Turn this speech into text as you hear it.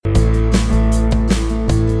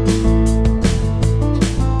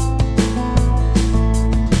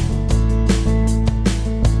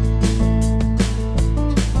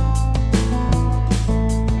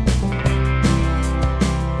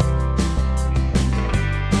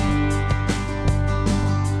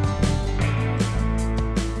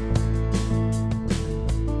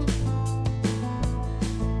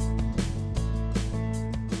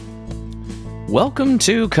Welcome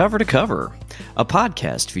to Cover, a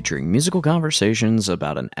podcast featuring musical conversations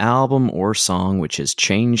about an album or song which has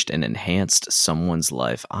changed and enhanced someone's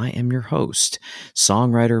life. I am your host,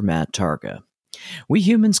 songwriter Matt Targa. We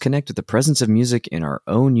humans connect with the presence of music in our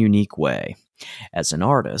own unique way. As an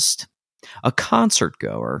artist, a concert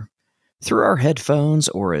goer, through our headphones,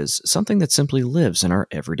 or as something that simply lives in our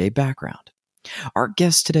everyday background. Our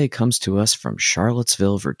guest today comes to us from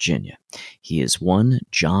Charlottesville, Virginia. He is one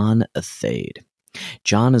John Athayde.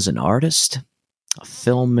 John is an artist, a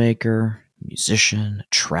filmmaker, musician,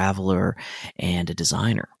 traveler, and a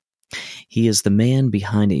designer. He is the man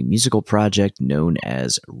behind a musical project known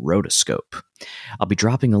as Rotoscope. I'll be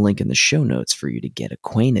dropping a link in the show notes for you to get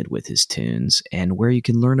acquainted with his tunes and where you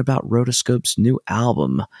can learn about Rotoscope's new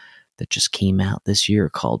album that just came out this year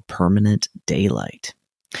called Permanent Daylight.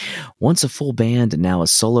 Once a full band and now a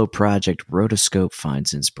solo project, Rotoscope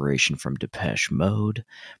finds inspiration from Depeche Mode,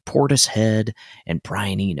 Portishead, and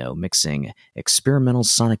Brian Eno, mixing experimental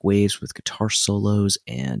sonic waves with guitar solos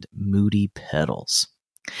and moody pedals.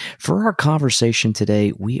 For our conversation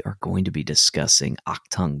today, we are going to be discussing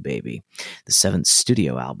Achtung Baby, the seventh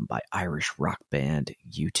studio album by Irish rock band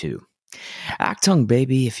U2. Achtung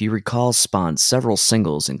Baby, if you recall, spawned several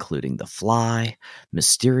singles including The Fly,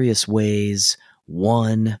 Mysterious Ways,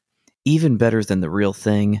 One, Even Better Than the Real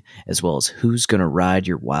Thing, as well as Who's Gonna Ride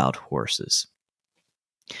Your Wild Horses.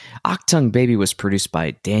 Achtung Baby was produced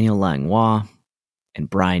by Daniel Langlois and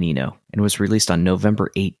Brian Eno and was released on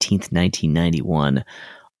November 18th, 1991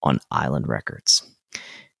 on Island Records.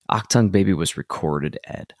 Achtung Baby was recorded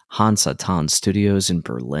at Hans Satan Studios in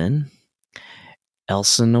Berlin,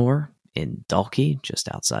 Elsinore in Dalkey,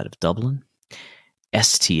 just outside of Dublin,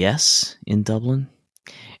 STS in Dublin,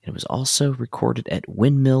 and it was also recorded at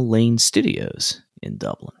Windmill Lane Studios in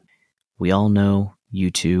Dublin. We all know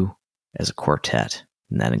U2 as a quartet,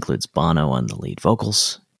 and that includes Bono on the lead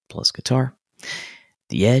vocals plus guitar,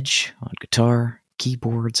 The Edge on guitar,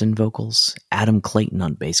 keyboards and vocals, Adam Clayton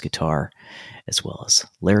on bass guitar, as well as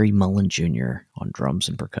Larry Mullen Jr. on drums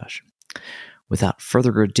and percussion. Without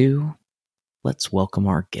further ado, let's welcome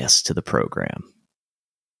our guest to the program.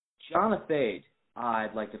 John Athayde,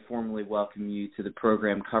 I'd like to formally welcome you to the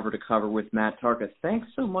program Cover to Cover with Matt Targa. Thanks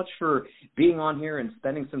so much for being on here and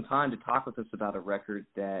spending some time to talk with us about a record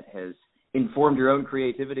that has informed your own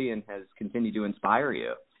creativity and has continued to inspire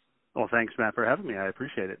you. Well, thanks, Matt, for having me. I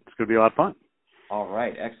appreciate it. It's going to be a lot of fun. All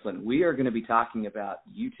right, excellent. We are going to be talking about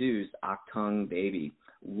U2's Achtung Baby.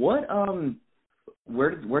 Where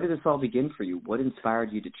did this all begin for you? What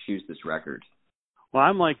inspired you to choose this record? Well,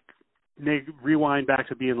 I'm like, rewind back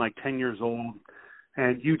to being like 10 years old,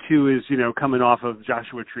 and U2 is, coming off of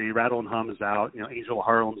Joshua Tree, Rattle and Hum is out, Angel of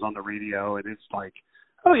Harlem's on the radio, and it's like,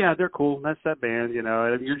 oh yeah, they're cool. That's that band,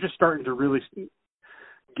 and you're just starting to really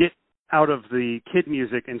get out of the kid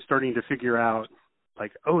music and starting to figure out,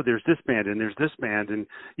 like, oh, there's this band and there's this band, and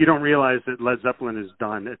you don't realize that Led Zeppelin is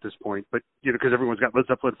done at this point, but, because everyone's got Led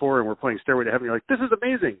Zeppelin 4 and we're playing Stairway to Heaven, you're like, this is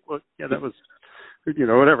amazing. Well, yeah, that was,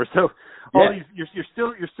 whatever. So all these,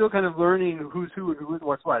 you're still kind of learning who's who and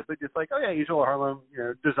what's what, but it's like, oh yeah, Angel of Harlem,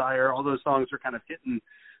 Desire, all those songs are kind of hitting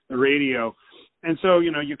the radio. And so,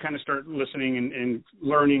 you kind of start listening and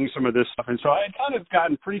learning some of this stuff. And so I had kind of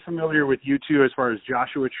gotten pretty familiar with U2 as far as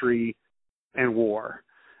Joshua Tree and War.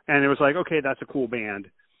 And it was like, okay, that's a cool band.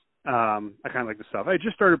 I kind of like the stuff. I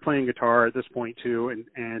just started playing guitar at this point too,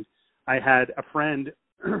 and I had a friend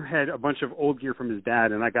had a bunch of old gear from his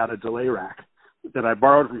dad, and I got a delay rack that I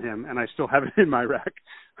borrowed from him, and I still have it in my rack.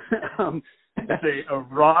 It's a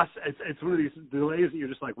Ross. It's one of these delays that you're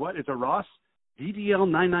just like, what? It's a Ross DDL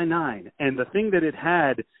 999, and the thing that it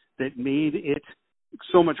had that made it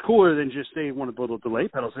so much cooler than just say one of the little delay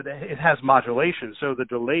pedals, it has modulation, so the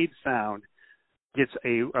delayed sound gets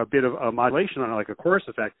a bit of a modulation on it, like a chorus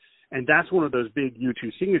effect, and that's one of those big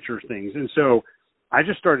U2 signature things. And so I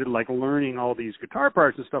just started like learning all these guitar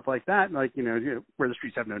parts and stuff like that, like Where the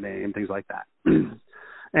Streets Have No Name, things like that.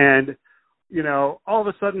 And all of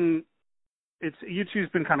a sudden,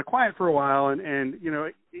 U2's been kind of quiet for a while, and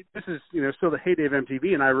this is still the heyday of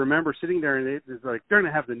MTV, and I remember sitting there and it was like they're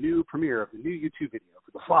gonna have the new premiere of the new U2 video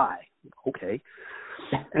for The Fly, okay,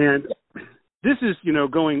 and this is,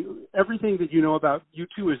 going, everything that you know about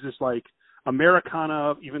U2 is this, like,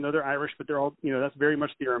 Americana, even though they're Irish, but they're all, that's very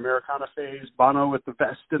much their Americana phase. Bono with the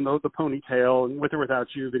vest and the ponytail and With or Without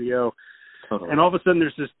You video. Totally. And all of a sudden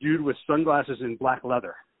there's this dude with sunglasses and black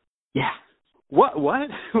leather. Yeah. What?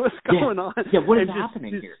 What's going on? Yeah, what is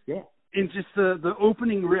happening here? Yeah. And just the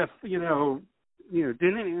opening riff, it's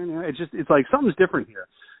like something's different here.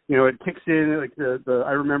 It kicks in, like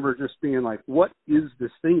I remember just being like, what is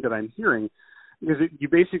this thing that I'm hearing? because you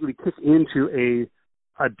basically kick into a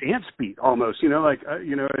dance beat almost,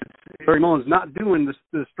 it's Barry Mullen's not doing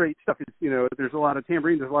the straight stuff. It's, there's a lot of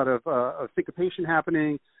tambourine, there's a lot of syncopation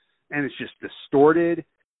happening, and it's just distorted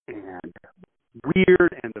and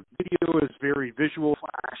weird, and the video is very visual,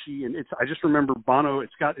 flashy, and I just remember Bono. It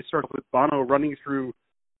starts with Bono running through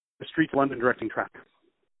the streets of London directing traffic,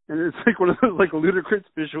 and it's like one of those like ludicrous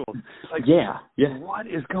visuals. Like, yeah. What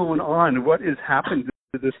is going on? What has happened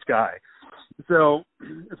to this guy? So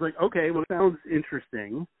it's like, okay, well, it sounds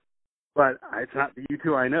interesting, but it's not the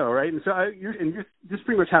U2 I know, right? And so this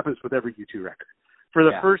pretty much happens with every U2 record. For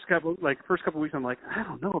the first couple weeks, I'm like, I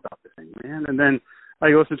don't know about this thing, man. And then I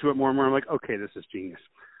listen to it more and more. I'm like, okay, this is genius.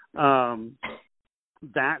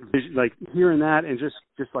 That vision, like hearing that, and just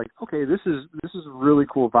like, okay, this is a really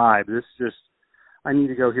cool vibe. I need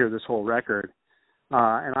to go hear this whole record.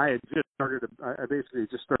 And I had just I basically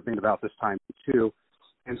just started thinking about this time too.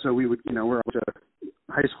 And so we would, we're a bunch of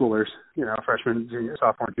high schoolers, freshman, junior,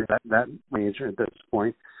 sophomore, junior, that age at this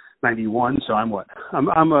point, 91. So I'm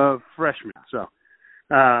a freshman. So,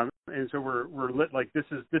 and so we're lit, like this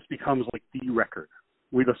becomes like the record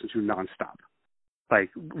we listen to nonstop.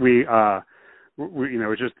 Like we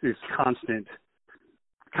it's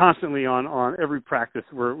constantly on every practice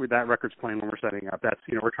where that record's playing when we're setting up. That's,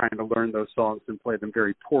 we're trying to learn those songs and play them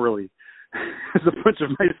very poorly as a bunch of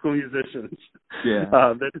high school musicians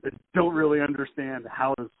that don't really understand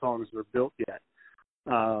how the songs were built yet.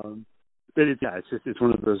 But it's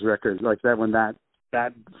one of those records like that, when that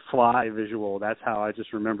fly visual, that's how I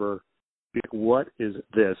just remember being like, what is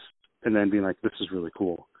this? And then being like, this is really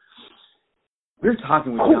cool. We're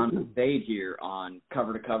talking with John Fade here on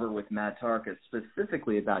Cover to Cover with Matt Tarka,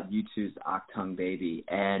 specifically about U2's Achtung Baby.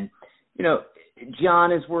 And,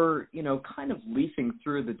 John, as we're, kind of leafing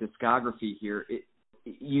through the discography here,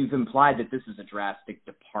 you've implied that this is a drastic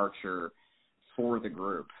departure for the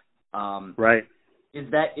group. Right. Is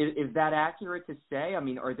that accurate to say? I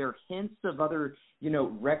mean, are there hints of other,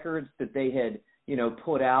 records that they had,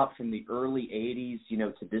 put out from the early 80s,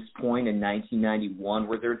 to this point in 1991?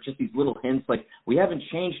 Were there just these little hints like, we haven't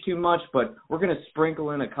changed too much, but we're going to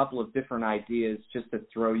sprinkle in a couple of different ideas just to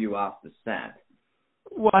throw you off the scent?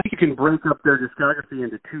 Well, I think you can break up their discography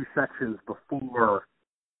into two sections before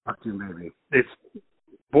Achtung Baby. It's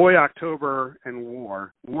Boy October and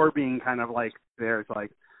War. War being kind of like, there's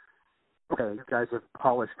like, okay, you guys have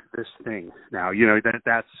polished this thing now.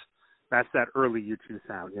 That's that early U2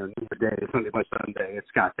 sound. New Day, Sunday by Sunday.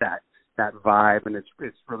 It's got that vibe, and it's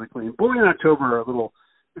really clean. Boy in October are a little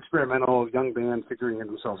experimental, young band figuring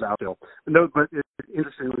themselves out still. But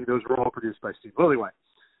interestingly, those were all produced by Steve Lillywhite.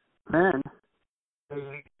 Then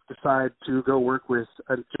they decide to go work with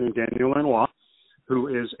Daniel Lanois, who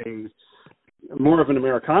is more of an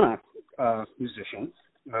Americana musician.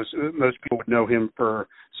 Most people would know him for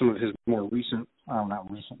some of his more recent,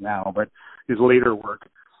 not recent now, but his later work,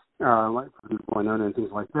 like Winona and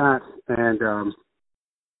things like that. And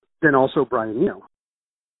then also Brian Eno.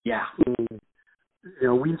 Yeah.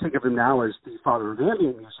 We think of him now as the father of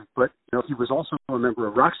ambient music, but he was also a member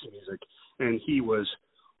of Roxy Music, and he was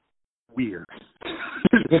weird.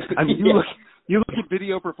 I mean, you look at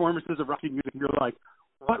video performances of Roxy Music, and you're like,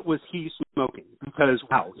 what was he smoking? Because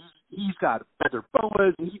wow, he's got feather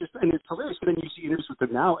boas, and it's hilarious. But then you see interviews with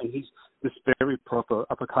him now, and he's this very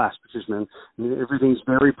upper class musician. I mean, everything's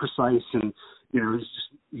very precise, and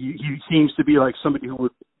he seems to be like somebody who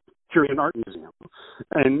would curate an art museum.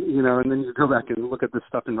 And and then you go back and look at this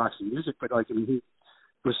stuff in Roxy Music, but he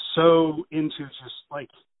was so into just like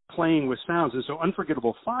playing with sounds, and so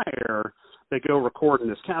Unforgettable Fire, they go record in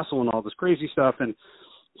this castle and all this crazy stuff, and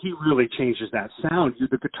he really changes that sound.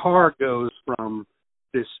 The guitar goes from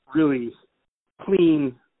this really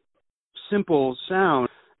clean, simple sound,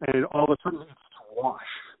 and all of a sudden it's wash.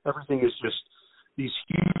 Everything is just these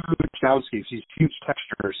huge soundscapes, these huge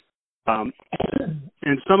textures. And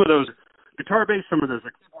some of those guitar-based, some of those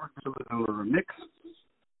are keyboard, some of them are a mix.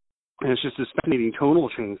 And it's just this fascinating tonal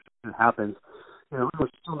change that happens.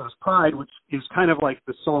 Still Knows Pride, which is kind of like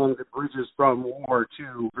the song that bridges from War to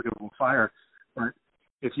Unforgettable Fire. But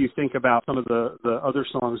if you think about some of the other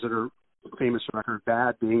songs that are famous from record,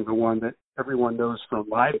 Bad being the one that everyone knows from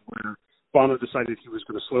Live, where Bono decided he was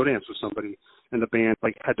going to slow dance with somebody, and the band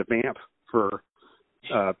had to vamp for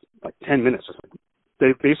 10 minutes or something.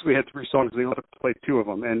 They basically had 3 songs, and they let us play 2 of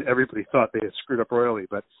them, and everybody thought they had screwed up royally,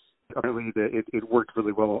 but apparently it worked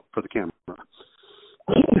really well for the camera.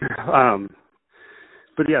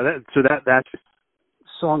 But yeah, that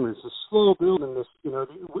song is a slow build, and this,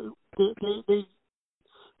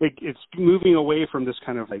 it's moving away from this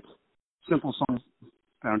kind of like simple song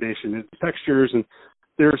foundation. It's textures, and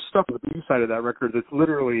there's stuff on the B side of that record that's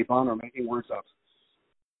literally Bono making words up.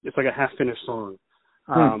 It's like a half-finished song,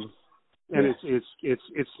 and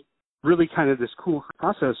it's really kind of this cool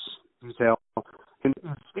process detail. And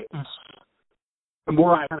it's the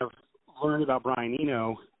more I kind of learned about Brian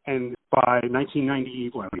Eno, and by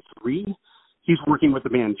 1993, he's working with the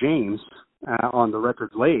band James on the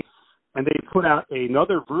record Late, and they put out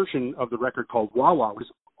another version of the record called Wah Wah, which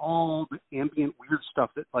is all the ambient weird stuff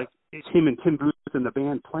that, like, it's him and Tim Booth and the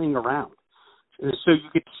band playing around. And so you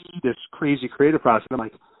could see this crazy creative process. I'm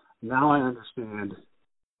like, now I understand,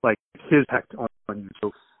 like, his impact on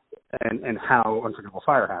you and how Unforgettable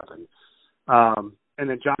Fire happened. And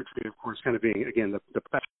then John Tree, of course, kind of being, again, the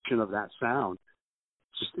perfection of that sound.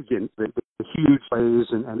 Just, again, the huge plays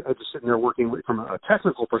and just sitting there working with, from a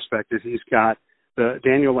technical perspective, he's got the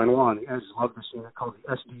Daniel Lanois, I just love this unit called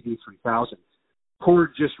the SDD 3000. Korg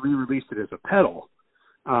just re-released it as a pedal,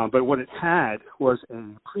 but what it had was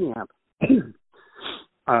a preamp. It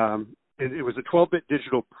was a 12-bit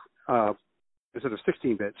digital instead of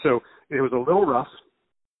 16-bit, so it was a little rough,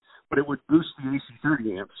 but it would boost the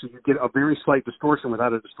AC30 amp, so you get a very slight distortion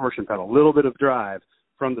without a distortion pedal, a little bit of drive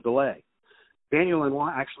from the delay. Daniel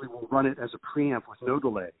Lanois actually will run it as a preamp with no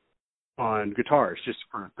delay on guitars, just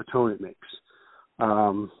for the tone it makes.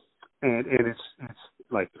 And it's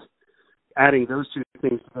like adding those two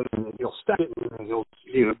things together, and then he'll stack it, and then he'll,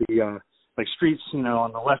 the like Streets,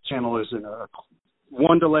 on the left channel is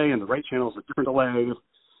one delay, and the right channel is a different delay,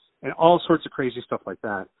 and all sorts of crazy stuff like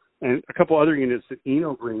that. And a couple other units that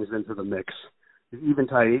Eno brings into the mix, the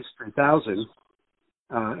Eventide H3000,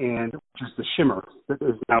 and just the Shimmer that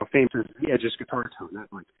is now famous as the Edge's guitar tone, that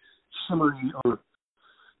like shimmery over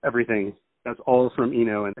everything. That's all from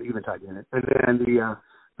Eno and the Eventide unit. And then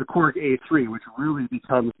the Korg A3, which really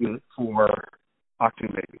becomes it for Achtung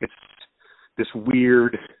Baby. It's this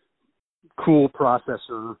weird, cool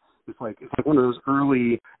processor. It's like one of those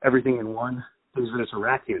early everything in one things, but it's a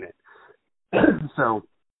rack unit. So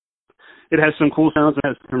it has some cool sounds. It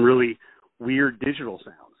has some really weird digital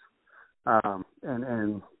sounds.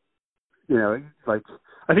 And like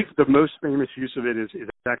I think the most famous use of it is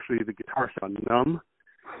actually the guitar sound Numb,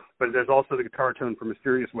 but there's also the guitar tone for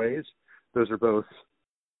Mysterious Ways. Those are both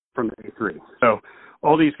from the A3. So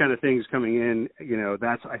all these kind of things coming in,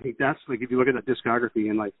 I think that's like, if you look at the discography,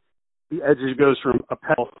 and like the Edges goes from a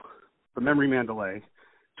pedal, the Memory Man delay,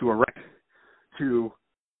 to a rec, to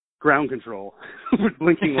ground control with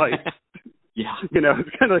blinking lights. Yeah. It's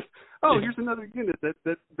kind of like, here's another unit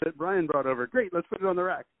that Brian brought over. Great, let's put it on the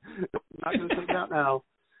rack. Not going to take it out now.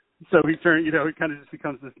 So he turned, it kind of just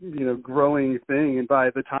becomes this, growing thing. And by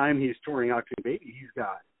the time he's touring Achtung Baby, he's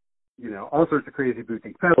got, all sorts of crazy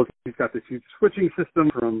boutique pedals. He's got this huge switching system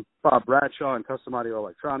from Bob Bradshaw and Custom Audio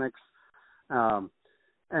Electronics.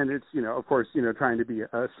 And it's, of course, trying to be a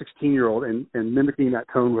 16-year-old and mimicking that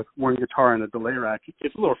tone with one guitar and a delay rack.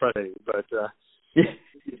 It's a little frustrating, but you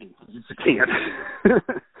can't.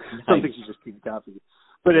 Some things you just can't copy.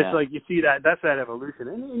 But it's like, you see that's that evolution.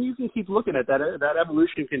 And you can keep looking at that. That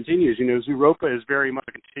evolution continues. Zooropa is very much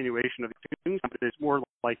a continuation of the tunes, but it's more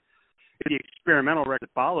like the experimental record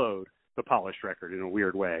followed the polished record in a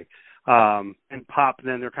weird way. And pop,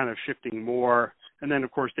 then they're kind of shifting more. And then,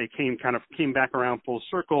 of course, they came back around full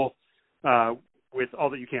circle with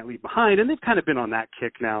All That You Can't Leave Behind. And they've kind of been on that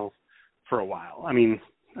kick now for a while. I mean,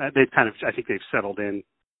 I think they've settled in,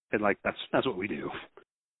 and like that's what we do.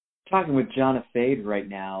 Talking with John Fade right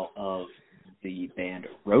now of the band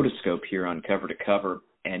Rotoscope here on Cover to Cover,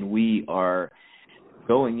 and we are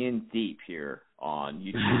going in deep here on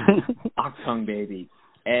YouTube, Achtung Baby.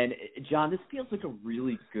 And John, this feels like a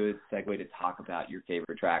really good segue to talk about your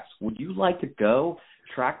favorite tracks. Would you like to go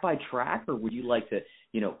track by track, or would you like to,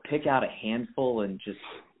 pick out a handful and just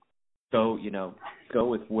go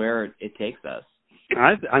with where it takes us?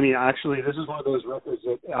 I mean, actually, this is one of those records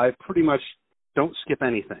that I pretty much don't skip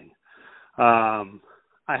anything. I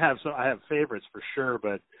have favorites for sure,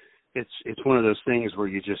 but it's one of those things where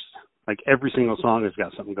you just, like, every single song has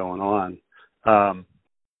got something going on. And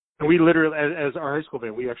we literally, as our high school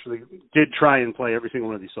band, we actually did try and play every single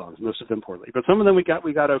one of these songs, most of them poorly, but some of them we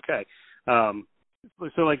got okay.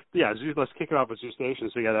 So like, let's kick it off with Zoo Station.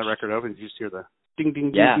 So you got that record open, you just hear the ding,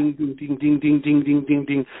 ding, ding, ding, ding, ding, ding, ding, ding, ding,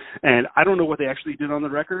 ding. And I don't know what they actually did on the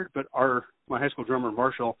record, but my high school drummer,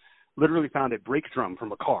 Marshall, literally found a brake drum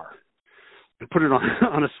from a car and put it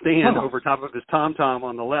on a stand over top of his tom-tom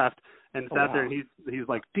on the left, and sat there, and he's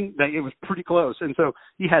like, ding, it was pretty close. And so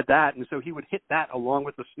he had that, and so he would hit that along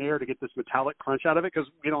with the snare to get this metallic crunch out of it, because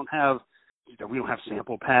we don't have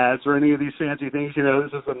sample pads or any of these fancy things.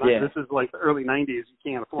 This is like the early 90s. You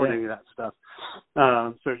can't afford any of that stuff.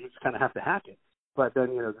 So you just kind of have to hack it. but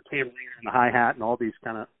then the tambourine and the hi-hat and all these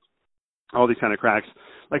kind of cracks.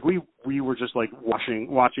 Like we were just like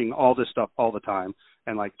watching all this stuff all the time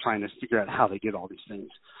and like trying to figure out how they did all these things.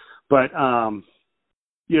 But that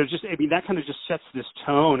kind of just sets this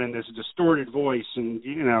tone and this distorted voice, and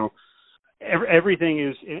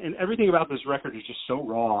everything about this record is just so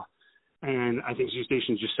raw. And I think Zoo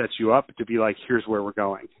Station just sets you up to be like, here's where we're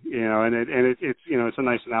going, and it's a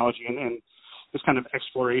nice analogy, and this kind of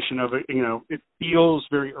exploration of it, it feels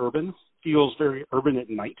very urban at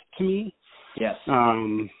night to me. Yes.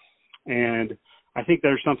 And I think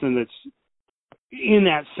there's something that's in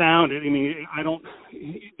that sound. I mean,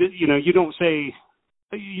 you don't say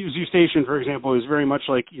Zoo Station, for example, is very much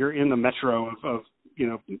like you're in the metro of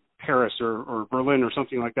Paris or Berlin or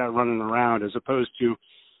something like that, running around, as opposed to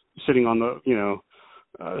sitting on a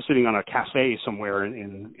cafe somewhere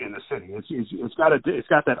in the city. It's got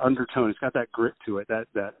that undertone. It's got that grit to it. That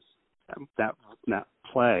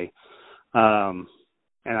play. And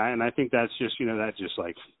I think that's just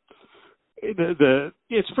like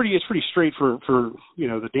it's pretty straight for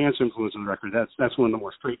the dance influence on the record. That's one of the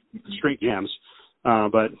more straight jams.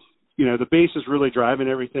 But the bass is really driving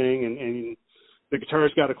everything, and the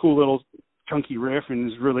guitar's got a cool little chunky riff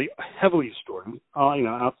and is really heavily distorted. Out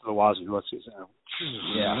to the wazoo. Let's see.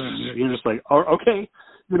 Yeah. You're just like, oh, okay.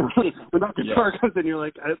 When that guitar comes in, you're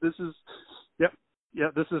like, this is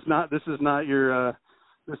not your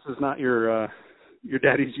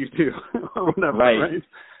daddy's U2 or whatever, right?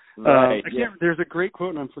 Right. There's a great quote,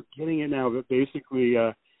 and I'm forgetting it now, but basically,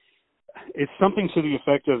 it's something to the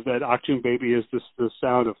effect of that Achtung Baby is the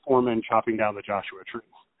sound of 4 men chopping down the Joshua Tree.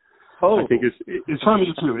 Oh. I think it's from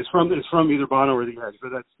U2. It's from either Bono or The Edge,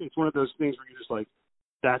 but it's one of those things where you're just like,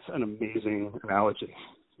 that's an amazing analogy.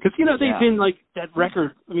 Because they've been like that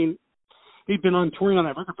record. I mean, they've been on touring on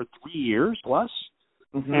that record for 3 years plus,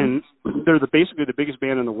 and they're basically the biggest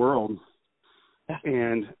band in the world.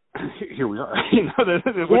 And here we are. And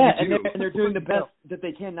they're doing the best that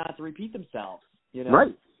they can not to repeat themselves.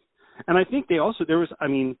 Right. And I think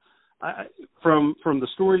from the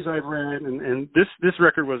stories I've read, and this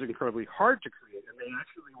record was incredibly hard to create, and they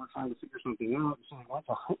actually were trying to figure something out. So they went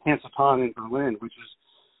to Hansaton in Berlin, which is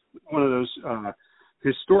one of those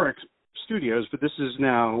historic studios. But this is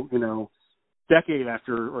now, decade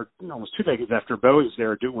after, or almost 2 decades after Bowie's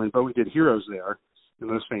there, when Bowie did Heroes there,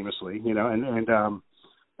 most famously,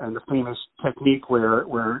 and the famous technique where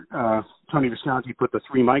Tony Visconti put the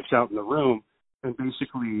 3 mics out in the room and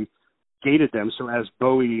basically gated them, so as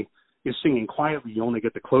Bowie is singing quietly, you only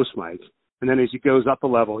get the close mic, and then as he goes up a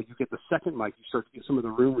level, you get the second mic, you start to get some of the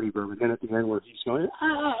room reverb, and then at the end where he's going,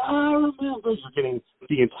 I remember, you're getting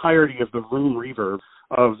the entirety of the room reverb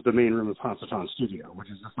of the main room of Hansaton Studio, which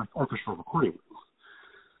is this like orchestral recording room.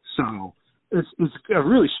 So it's a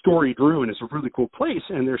really storied room, and it's a really cool place,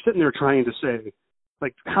 and they're sitting there trying to say,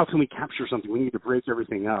 like, how can we capture something? We need to break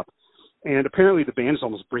everything up. And apparently the band is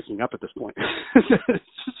almost breaking up at this point. It's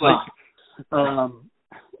just like,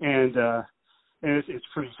 and it's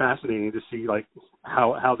pretty fascinating to see like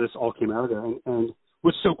how this all came out of there. And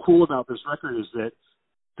what's so cool about this record is that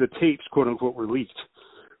the tapes, quote unquote, were leaked.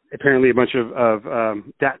 Apparently a bunch of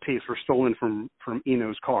DAT tapes were stolen from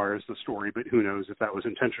Eno's car is the story, but who knows if that was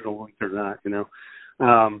intentional or not,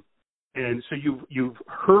 And so you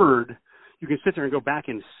can sit there and go back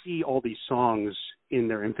and see all these songs in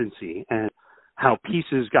their infancy and how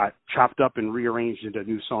pieces got chopped up and rearranged into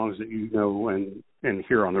new songs that and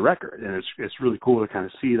hear on the record. And it's really cool to kind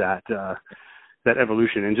of see that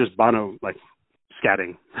evolution, and just Bono like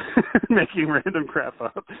scatting, making random crap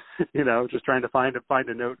up, just trying to find a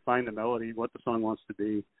note, find a melody, what the song wants to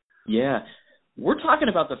be. Yeah. We're talking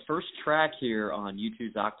about the first track here on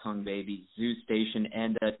U2's Achtung Baby, Zoo Station.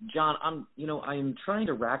 And John, I am trying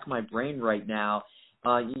to rack my brain right now.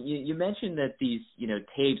 You mentioned that these,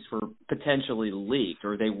 tapes were potentially leaked,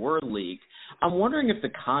 or they were leaked. I'm wondering if the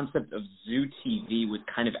concept of Zoo TV was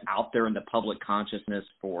kind of out there in the public consciousness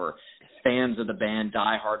for fans of the band,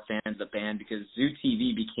 diehard fans of the band, because Zoo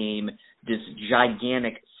TV became this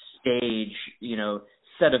gigantic stage,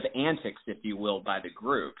 set of antics, if you will, by the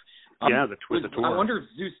group. The tour. I wonder if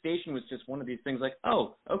Zoo Station was just one of these things like,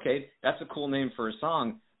 oh, okay, that's a cool name for a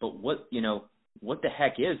song, but what the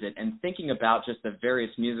heck is it? And thinking about just the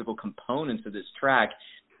various musical components of this track,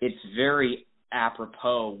 it's very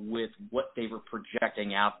apropos with what they were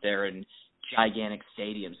projecting out there in gigantic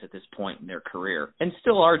stadiums at this point in their career, and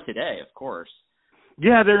still are today, of course.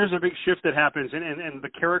 Yeah, there is a big shift that happens, and the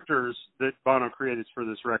characters that Bono created for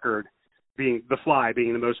this record, being The Fly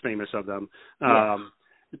being the most famous of them,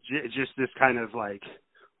 just this kind of like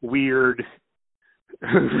weird,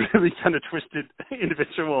 really kind of twisted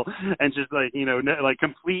individual and just like, you know, like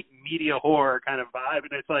complete media whore kind of vibe.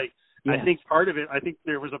 And it's like, yeah. I think part of it, I think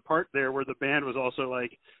there was a part there where the band was also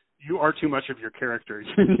like, you are too much of your character.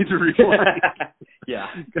 You need to rewind. Yeah.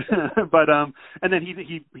 But and then he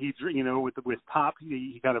you know, with Pop,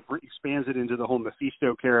 he kind of expands it into the whole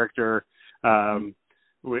Mephisto character, you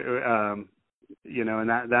know, and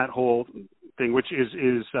that whole thing, which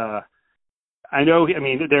is I know. I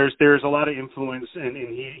mean, there's a lot of influence, and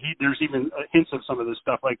he there's even hints of some of this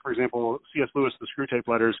stuff. Like, for example, C.S. Lewis, The Screwtape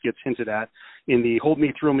Letters, gets hinted at in the "Hold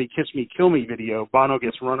Me, Thrill Me, Kiss Me, Kill Me" video. Bono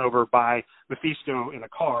gets run over by Mephisto in a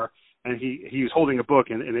car, and he was holding a book,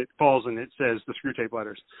 and it falls, and it says The Screwtape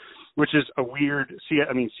Letters, which is a weird. C.S.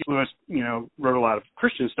 Lewis, you know, wrote a lot of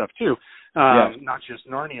Christian stuff too, not just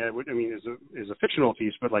Narnia. I mean, is a fictional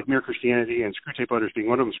piece, but like Mere Christianity and Screwtape Letters being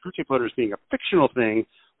one of them. Screwtape Letters being a fictional thing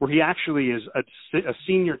where he actually is a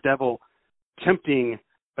senior devil tempting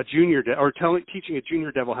a junior or teaching a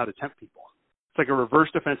junior devil how to tempt people. It's like a reverse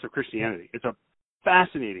defense of Christianity. It's a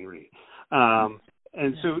fascinating read.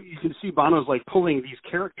 And so you can see Bono's like pulling these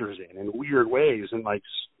characters in weird ways and like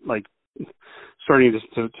starting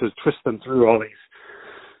to twist them through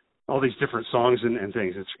all these different songs and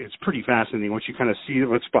things. It's pretty fascinating once you kind of see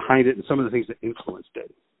what's behind it and some of the things that influenced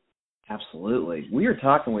it. Absolutely. We are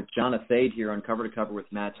talking with John Athayde here on Cover to Cover with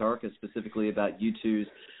Matt Tarka, specifically about U2's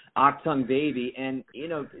Achtung Baby. And, you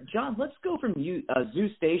know, John, let's go from Zoo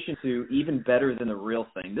Station to Even Better Than the Real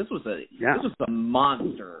Thing. This was a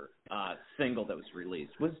monster single that was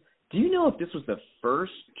released. Do you know if this was the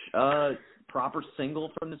first proper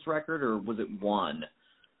single from this record, or was it one?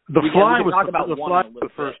 The Fly was the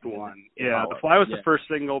first one. Yeah, The Fly was the first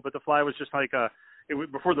single, but The Fly was just like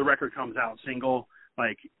before the record comes out, single.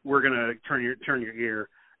 Like, we're gonna turn your ear,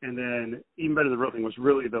 and then Even Better Than the Real Thing was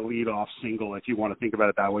really the lead-off single, if you want to think about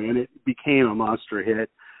it that way, and it became a monster hit.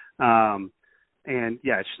 And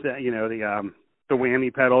yeah, it's, you know, the whammy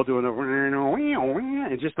pedal doing the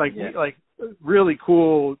and just like really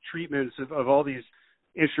cool treatments of all these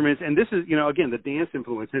instruments. And this is, you know, again, the dance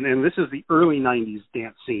influence, and this is the early '90s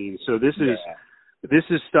dance scene. So this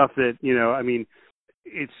is stuff that, you know, I mean,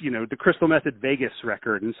 it's, you know, the Crystal Method Vegas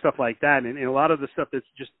record and stuff like that, and a lot of the stuff that's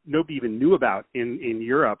just nobody even knew about in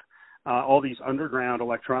Europe. All these underground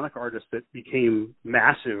electronic artists that became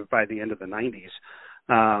massive by the end of the '90s,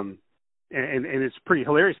 and it's pretty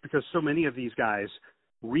hilarious because so many of these guys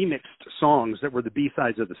remixed songs that were the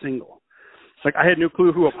B-sides of the single. It's like I had no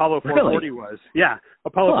clue who Apollo 440 was. Yeah,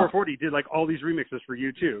 Apollo 440 did like all these remixes for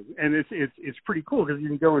U2, and it's pretty cool because you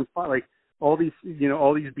can go and find like all these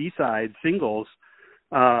B-side singles.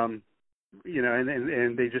 You know,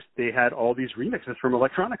 and they had all these remixes from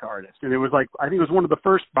electronic artists, and it was like, I think it was one of the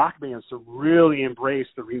first rock bands to really embrace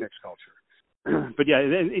the remix culture. But yeah,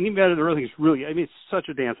 and Even Better Than the Real Thing is really, I mean, it's such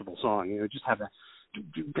a danceable song. You know, just have that,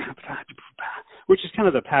 which is kind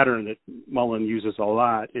of the pattern that Mullen uses a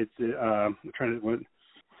lot. It's I'm trying to,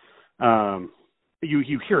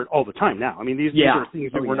 you hear it all the time now. I mean, these are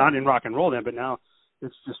things that were not in rock and roll then, but now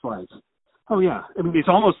it's just like. Oh yeah, I mean it's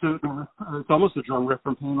almost the drum riff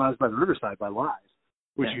from Paralyzed by the Riverside by Live,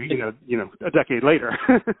 which you know a decade later.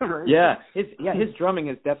 Right? Yeah, his drumming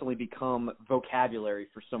has definitely become vocabulary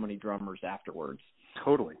for so many drummers afterwards.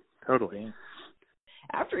 Totally. Yeah.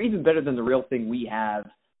 After Even Better Than the Real Thing, we have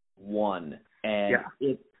One, and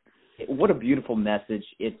what a beautiful message.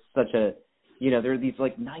 It's such a, you know, there are these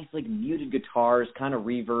like nice like muted guitars, kind of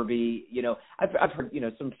reverby. You know, I've heard, you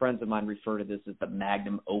know, some friends of mine refer to this as the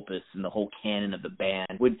magnum opus and the whole canon of the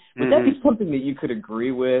band. Would that be something that you could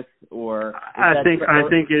agree with, or? I think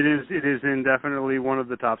it is definitely one of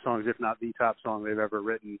the top songs, if not the top song they've ever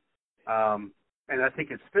written. And I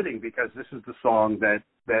think it's fitting because this is the song that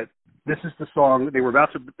they were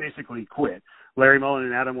about to basically quit. Larry Mullen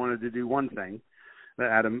and Adam wanted to do one thing.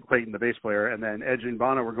 Adam Clayton, the bass player, and then Edge and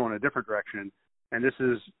Bono were going a different direction. And this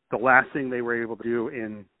is the last thing they were able to do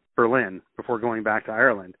in Berlin before going back to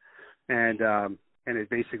Ireland. And it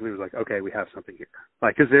basically was like, okay, we have something here.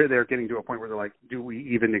 Like, because they're getting to a point where they're like, do we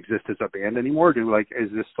even exist as a band anymore? Is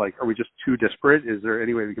this like, are we just too disparate? Is there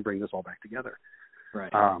any way we can bring this all back together?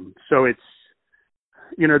 Right. So it's,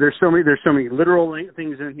 you know, there's so many literal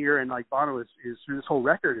things in here, and like Bono is through this whole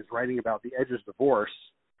record is writing about the Edge's divorce.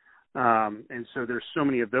 And so there's so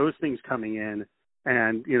many of those things coming in,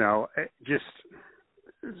 and, you know, just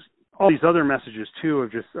all these other messages too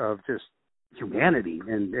of just humanity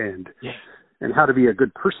and how to be a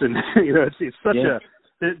good person. You know, it's such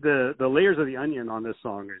the layers of the onion on this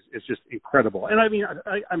song is just incredible. And I mean,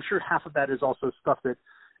 I'm sure half of that is also stuff that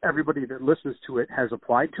everybody that listens to it has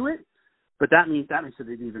applied to it, but that makes it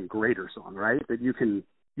an even greater song, right? That you can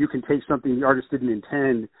you can take something the artist didn't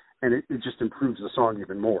intend, and it just improves the song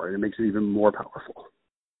even more, and it makes it even more powerful.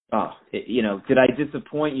 Did I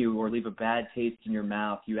disappoint you or leave a bad taste in your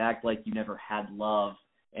mouth? You act like you never had love,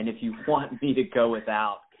 and if you want me to go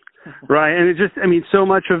without. Right, and it just, so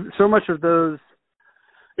much of those,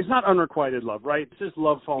 it's not unrequited love, right? This is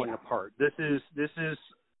love falling apart. This is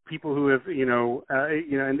people who have, and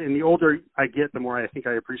the older I get, the more I think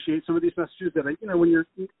I appreciate some of these messages that, when you're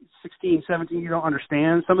 16, 17, you don't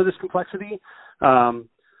understand some of this complexity.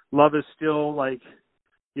 Love is still like,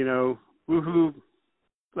 woohoo,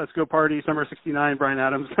 let's go party, summer '69, Bryan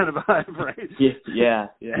Adams kind of vibe, right? Yeah.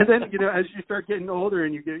 And then, as you start getting older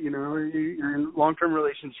and you get, you're in long-term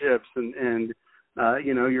relationships and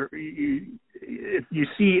you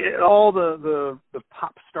see all the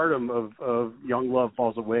pop stardom of young love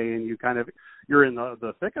falls away, and you're in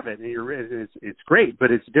the thick of it, and it's great,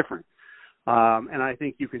 but it's different. And I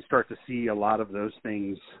think you can start to see a lot of those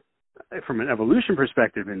things from an evolution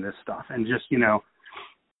perspective in this stuff, and just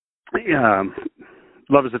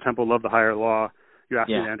love is a temple, love the higher law. You ask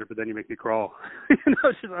me to enter, but then you make me crawl. It's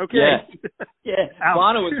just, okay. Yeah.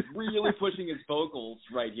 Bono was really pushing his vocals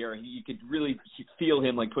right here. You could really feel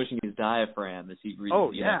him like pushing his diaphragm as he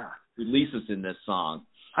releases in this song.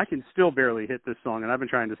 I can still barely hit this song, and I've been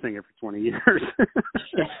trying to sing it for 20 years.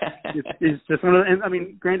 It's just one of the,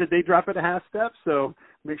 and granted, they drop it a half step, so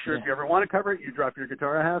make sure if you ever want to cover it, you drop your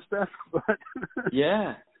guitar a half step. But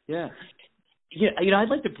Yeah, I'd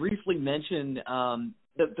like to briefly mention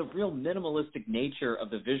the real minimalistic nature of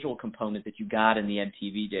the visual component that you got in the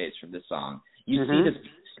MTV days from this song. You see this,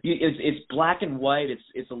 it's black and white,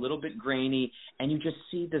 it's a little bit grainy, and you just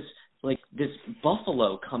see this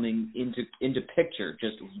buffalo coming into picture,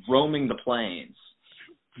 just roaming the plains.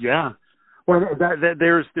 Yeah. Well,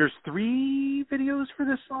 there's 3 videos for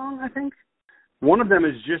this song, I think. One of them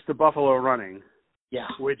is just the buffalo running. Yeah.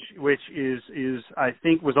 Which is I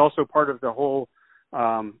think was also part of the whole.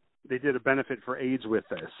 They did a benefit for AIDS with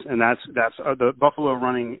this, and that's the buffalo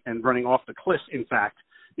running and running off the cliff. In fact,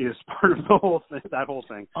 is part of the whole thing, that whole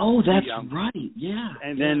thing. Oh, that's right. Yeah.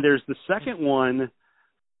 And then there's the second one.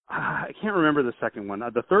 I can't remember the second one.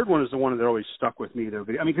 The third one is the one that always stuck with me, though.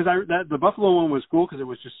 Because the buffalo one was cool because it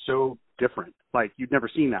was just so different. Like, you'd never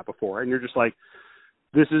seen that before, and you're just like,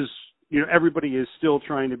 this is, everybody is still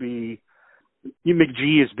trying to be.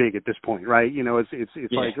 McG is big at this point, right?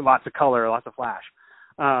 It's like lots of color, lots of flash.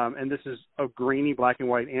 And this is a grainy black and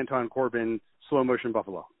white Anton Corbijn slow motion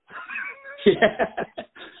buffalo.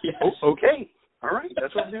 Okay. All right.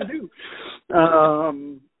 That's what we're going to do.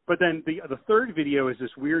 But then the third video is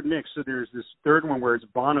this weird mix. So there's this third one where it's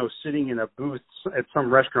Bono sitting in a booth at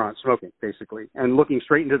some restaurant smoking, basically, and looking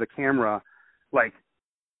straight into the camera, like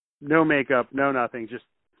no makeup, no nothing, just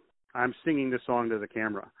I'm singing this song to the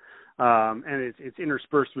camera. And it's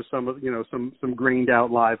interspersed with some of some grained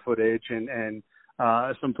out live footage and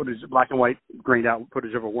some footage, black and white grained out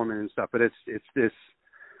footage of a woman and stuff. But it's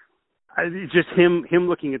just him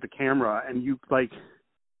looking at the camera, and you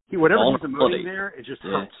whatever he's emoting there, it just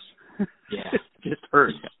hurts. Yeah, it just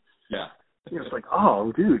hurts. Yeah, it's like,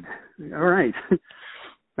 oh, dude, all right.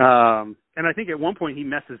 And I think at one point he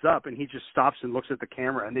messes up and he just stops and looks at the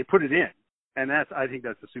camera, and they put it in, and I think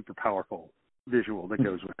that's a super powerful visual that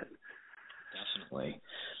goes with it. Definitely.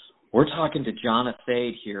 We're talking to John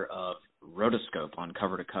Athayde here of Rotoscope on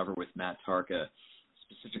Cover to Cover with Matt Tarka,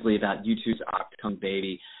 specifically about U2's Octone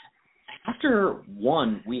Baby. After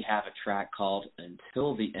one, we have a track called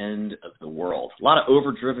Until the End of the World. A lot of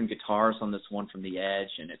overdriven guitars on this one from The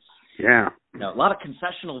Edge, and it's a lot of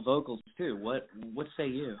concessional vocals too. What say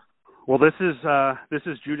you? Well, this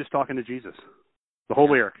is Judas talking to Jesus. The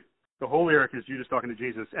whole lyric. The whole lyric is Judas talking to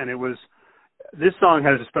Jesus, and this song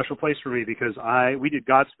has a special place for me because we did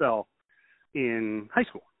Godspell in high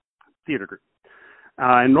school, theater group.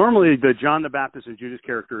 And normally the John the Baptist and Judas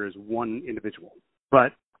character is one individual,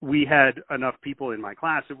 but we had enough people in my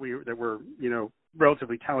class that were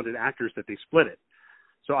relatively talented actors that they split it.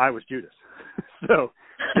 So I was Judas. So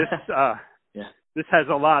this has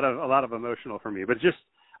a lot of emotional for me, but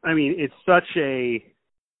it's such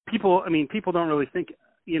people don't really think,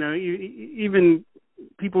 even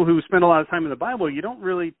people who spend a lot of time in the Bible, you don't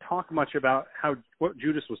really talk much about what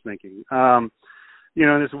Judas was thinking.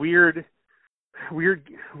 This weird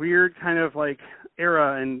kind of like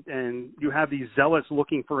era, and you have these zealots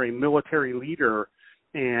looking for a military leader,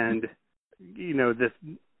 and this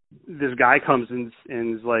guy comes and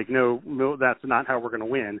is like, no, that's not how we're going to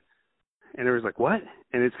win. And it was like, what?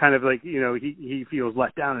 And it's kind of like, he feels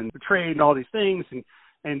let down and betrayed and all these things,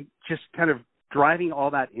 and just kind of driving all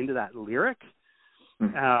that into that lyric.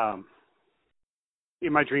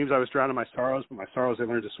 in my dreams I was drowning my sorrows, but my sorrows I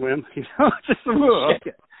learned to swim. Just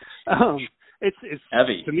okay. It's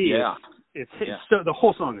heavy to me. Yeah. It's so the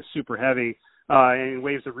whole song is super heavy. And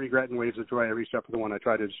Waves of Regret and Waves of Joy. I reached out for the one I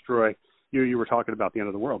tried to destroy. You were talking about the end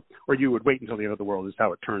of the world, or you would wait until the end of the world is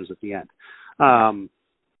how it turns at the end.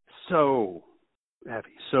 So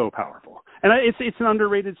heavy, so powerful, and it's an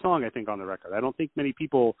underrated song I think on the record. I don't think many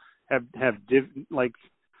people have like.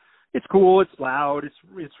 It's cool, it's loud,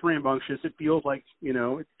 it's rambunctious. It feels like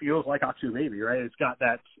Achtung Baby, right? It's got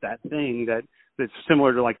that thing that's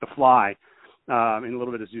similar to like The Fly, and a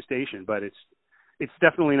little bit of Zoo Station, but it's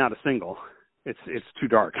definitely not a single. It's too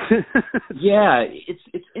dark. Yeah,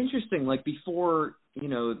 it's interesting. Like before,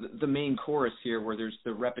 the main chorus here, where there's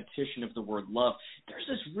the repetition of the word love, there's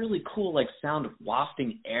this really cool like sound of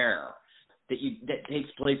wafting air that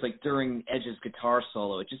takes place like during Edge's guitar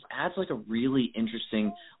solo. It just adds like a really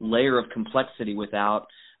interesting layer of complexity without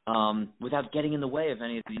getting in the way of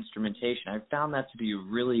any of the instrumentation. I found that to be a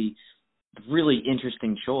really, really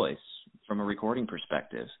interesting choice from a recording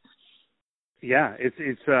perspective. Yeah, it's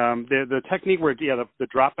the technique where the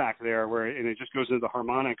drop back there and it just goes into the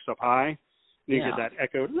harmonics up high. And you get that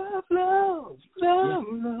echo, love, love, love,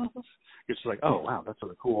 love. It's like, oh wow, that's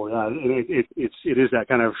sort of cool. Yeah, it is that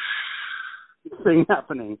kind of thing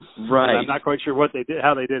happening. Right. And I'm not quite sure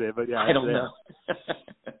how they did it, but yeah, I don't know.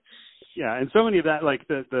 Yeah, and so many of that, like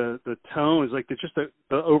the tones, like just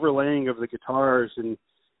the overlaying of the guitars, and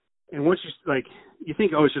once you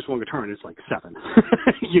think, oh, it's just one guitar, and it's like seven.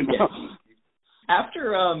 Yeah.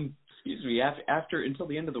 After Until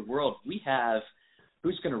the End of the World, we have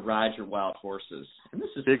Who's Gonna Ride Your Wild Horses, and this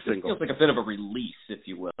single. Feels like a bit of a release, if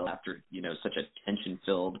you will, after such a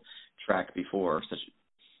tension-filled track before.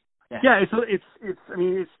 Yeah, it's I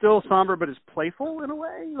mean, it's still somber, but it's playful in a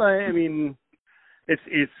way. Like, I mean,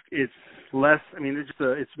 it's less. I mean,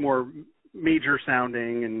 it's more major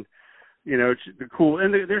sounding, and it's cool.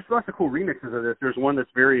 And there's lots of cool remixes of this. There's one that's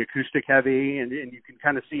very acoustic heavy, and you can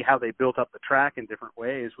kind of see how they built up the track in different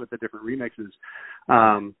ways with the different remixes.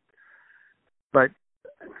 But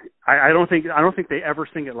I don't think they ever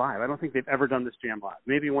sing it live. I don't think they've ever done this jam live.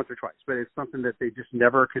 Maybe once or twice, but it's something that they just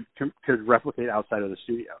never could replicate outside of the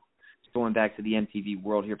studio. Going back to the MTV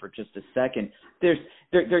world here for just a second,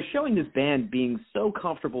 they're showing this band being so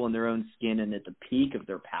comfortable in their own skin and at the peak of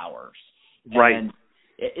their powers. Right. And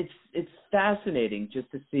it's fascinating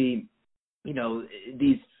just to see,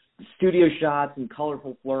 these studio shots and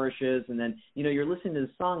colorful flourishes, and then you're listening to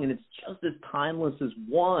the song and it's just as timeless as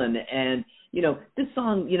one. And this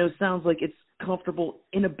song sounds like it's comfortable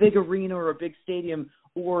in a big arena or a big stadium,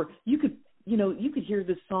 or you could hear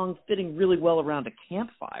this song fitting really well around a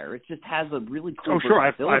campfire. It just has a really cool. Oh, sure.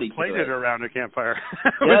 I've played it around a campfire.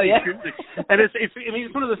 Yeah. And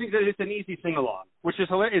it's one of the things that it's an easy sing along, which is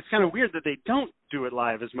hilarious. It's kind of weird that they don't do it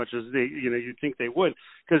live as much as you'd think they would,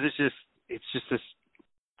 because it's just this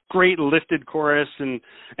great lifted chorus, and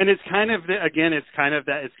it's kind of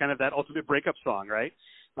that ultimate breakup song, right?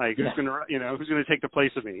 Like who's gonna take the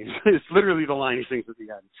place of me? It's literally the line he sings at the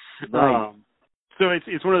end. Right. So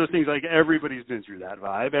it's one of those things, like everybody's been through that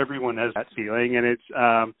vibe. Everyone has that feeling, and it's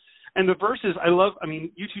and the verses I love. I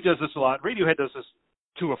mean, U2 does this a lot. Radiohead does this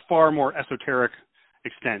to a far more esoteric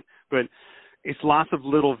extent, but it's lots of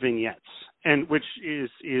little vignettes, and which is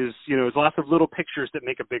it's lots of little pictures that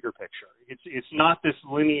make a bigger picture. It's not this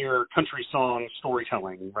linear country song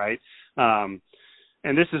storytelling, right?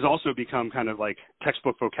 And this has also become kind of like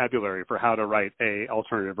textbook vocabulary for how to write a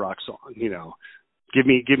alternative rock song. Give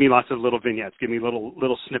me lots of little vignettes. Give me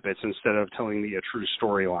little snippets instead of telling me a true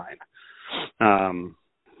storyline.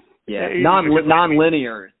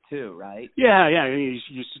 Non-linear too, right? Yeah.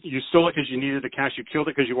 You stole it because you needed the cash. You killed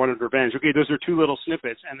it because you wanted revenge. Okay, those are two little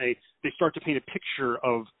snippets, and they start to paint a picture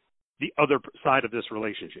of the other side of this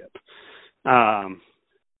relationship. And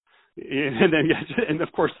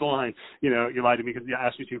of course the line, you lied to me because you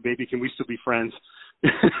asked me to, baby, can we still be friends?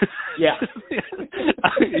 Yeah.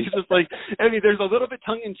 He's just like, I mean, there's a little bit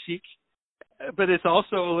tongue in cheek, but it's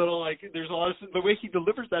also a little like, there's a lot of, the way he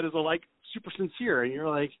delivers that is like super sincere, and you're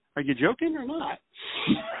like, are you joking or not?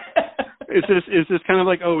 Is this kind of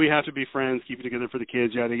like, oh, we have to be friends, keep it together for the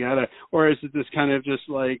kids, yada yada, or is it this kind of just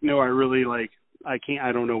like, no, I really like, I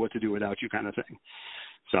don't know what to do without you kind of thing?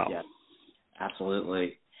 So yeah,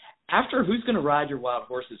 absolutely. After Who's Gonna Ride Your Wild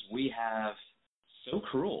Horses, we have So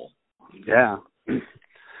Cruel. Yeah.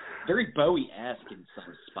 Very Bowie-esque in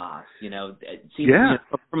some spots. It seems,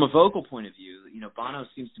 from a vocal point of view, Bono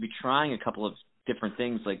seems to be trying a couple of different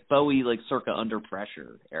things, like Bowie, like circa Under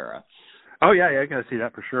Pressure era. Oh yeah, I gotta see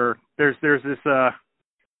that for sure. There's this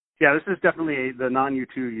Yeah, this is definitely the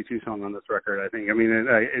non-U2 song on this record, I think. I mean,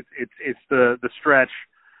 it's the stretch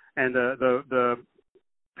and the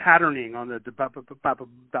patterning on the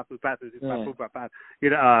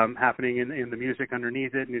happening in the music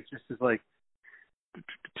underneath it, and it's just like,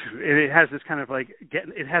 it has this kind of like,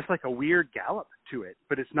 it has like a weird gallop to it,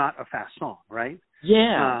 but it's not a fast song, right?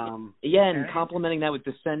 Yeah, and complementing that with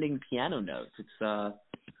descending piano notes, it's a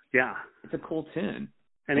cool tune.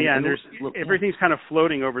 And there's everything's kind of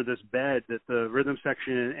floating over this bed that the rhythm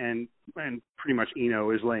section and pretty much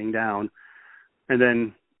Eno is laying down, and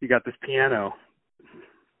then you got this piano.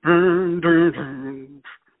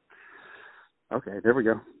 Okay, there we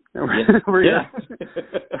go. There's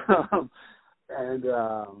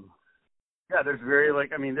very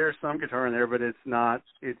there's some guitar in there, but it's not.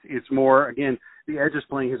 It's more, again, the Edge is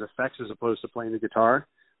playing his effects as opposed to playing the guitar,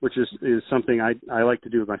 which is something I like to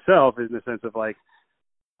do with myself, in the sense of like,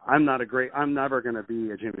 I'm never going to be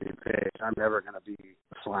a Jimmy Page. I'm never going to be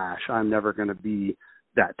a Slash. I'm never going to be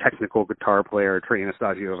that technical guitar player, Trey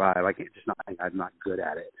Anastasio vibe. I'm not good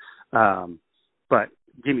at it. But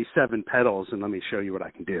give me 7 pedals and let me show you what I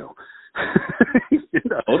can do.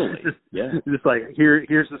 Totally. Just like,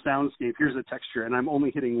 here's the soundscape, here's the texture, and I'm only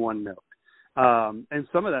hitting one note. And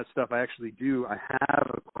some of that stuff I actually do. I have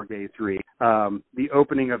a Korg A3. The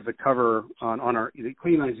opening of the cover on our the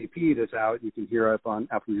Clean Lines EP that's out, you can hear up on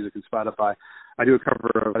Apple Music and Spotify. I do a cover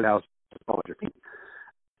of White House Apology.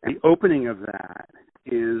 And the opening of that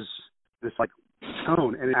is this like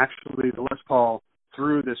tone, and actually the Les Paul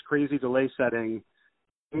through this crazy delay setting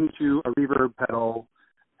into a reverb pedal,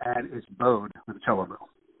 and it's bowed with a cello roll.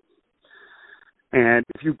 And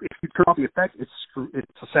if you turn off the effect, it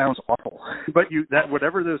sounds awful. But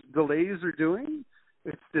whatever those delays are doing,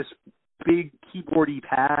 it's this big keyboardy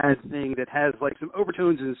pad thing that has like some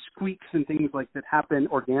overtones and squeaks and things like that happen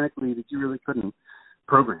organically that you really couldn't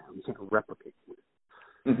program, you can't replicate.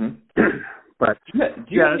 Mm-hmm. But do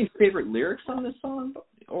you have any favorite lyrics on this song,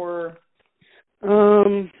 or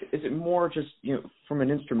is it more just, from an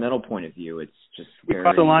instrumental point of view, it's just we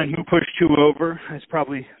caught the line "Who pushed who over" is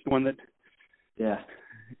probably the one that. Yeah.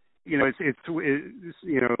 It's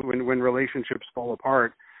when relationships fall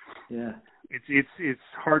apart. Yeah. It's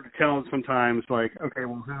hard to tell sometimes, like, okay,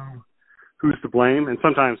 well, who's to blame? And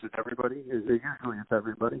sometimes it's everybody. Usually it's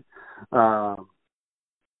everybody.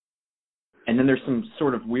 And then there's some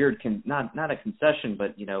sort of weird, not a concession,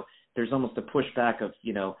 but, there's almost a pushback of,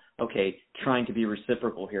 okay, trying to be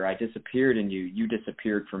reciprocal here. I disappeared in you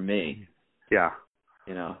disappeared from me. Yeah.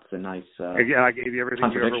 It's a nice I gave you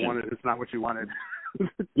everything you ever wanted. It's not what you wanted.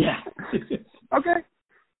 Yeah. Okay.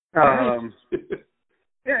 Yeah,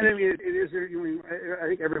 and I mean, it is. I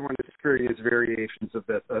think everyone has experienced variations of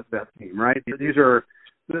that theme, right? These are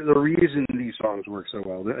the reason these songs work so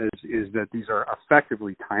well is that these are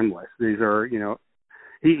effectively timeless. These are,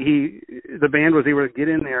 the band was able to get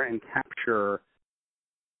in there and capture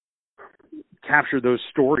those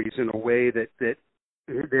stories in a way that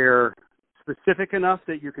they're specific enough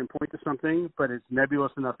that you can point to something, but it's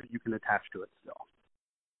nebulous enough that you can attach to it still.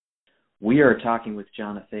 We are talking with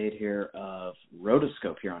John Athayde here of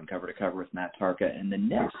Rotoscope here on Cover to Cover with Matt Tarka, and the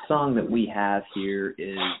next song that we have here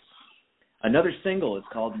is another single. It's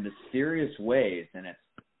called Mysterious Ways, and it's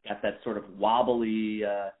got that sort of wobbly,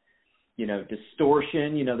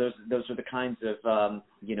 distortion. Those are the kinds of,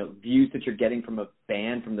 views that you're getting from a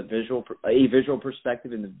band from a visual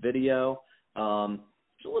perspective in the video.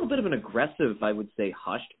 There's a little bit of an aggressive, I would say,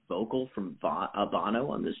 hushed vocal from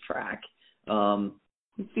Bono on this track.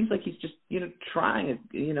 It seems like he's just, trying, a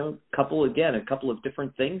couple of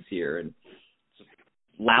different things here, and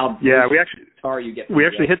loud. Yeah, guitar you get. We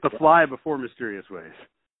actually hit the Fly before Mysterious Ways.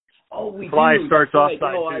 Oh, we the Fly do. starts off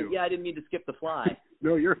side 2. I didn't mean to skip the Fly.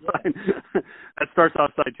 No, you're fine. That starts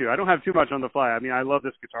off side 2. I don't have too much on the Fly. I mean, I love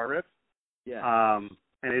this guitar riff. Yeah.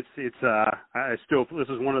 And this is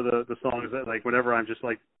one of the songs that, like, whenever I'm just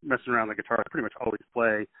like messing around the guitar, I pretty much always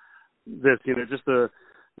play this. Just the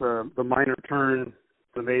minor turn,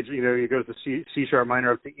 the major. He goes to C sharp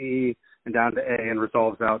minor up to E and down to A and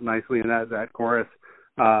resolves out nicely in that chorus.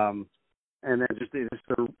 And then just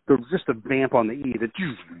the vamp on the E, and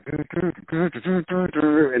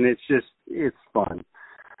it's fun.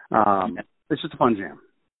 It's just a fun jam.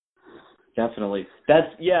 Definitely.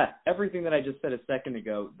 Everything that I just said a second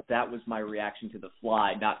ago, that was my reaction to the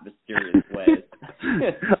Fly, not Mysterious Ways.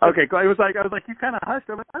 Okay, cool. I was like, you kind of hushed.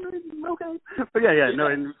 I'm like, okay. But no,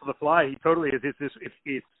 and for the Fly, he totally is. It's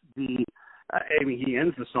the, he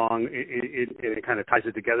ends the song, it kind of ties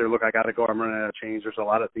it together. Look, I got to go. I'm running out of change. There's a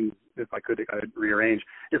lot of things, if I could, I'd rearrange.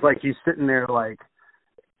 It's like he's sitting there like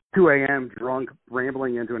 2 a.m. drunk,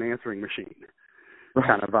 rambling into an answering machine.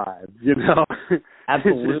 kind of vibe, you know?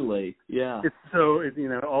 Absolutely, yeah. It's so, you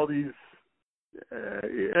know, all these,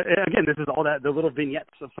 again, this is all that, the little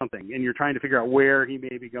vignettes of something, and you're trying to figure out where he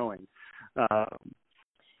may be going.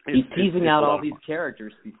 He's teasing out all these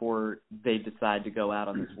characters before they decide to go out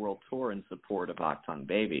on this world tour in support of Achtung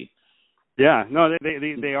Baby. Yeah, no,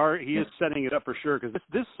 they are. He is setting it up for sure, because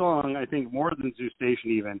this song, I think, more than Zoo Station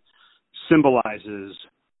even, symbolizes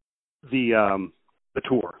the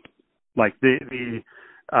tour. Like they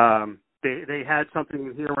had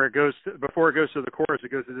something here where it goes before it goes to the chorus,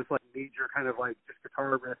 it goes to this like major kind of like just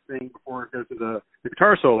guitar riff thing before it goes to the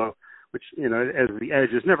guitar solo, which, you know, as the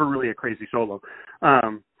Edge is never really a crazy solo,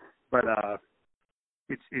 but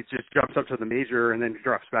it just jumps up to the major and then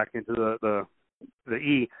drops back into the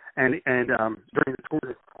E, and during the tour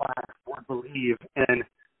this class Word Believe, and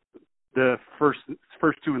the first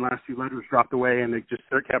two and last two letters dropped away and they just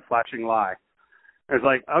kept flashing Lie. I was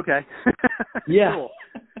like, okay. Yeah. Cool.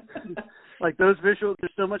 Like those visuals,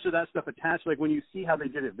 there's so much of that stuff attached. Like when you see how they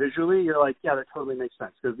did it visually, you're like, yeah, that totally makes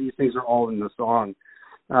sense, because these things are all in the song.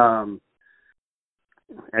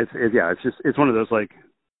 It's one of those, like,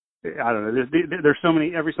 I don't know. There's so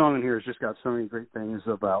many. Every song in here has just got so many great things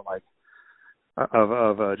about like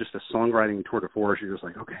of just a songwriting tour de force. You're just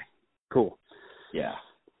like, okay, cool. Yeah.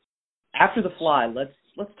 After The Fly, let's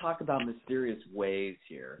talk about Mysterious Ways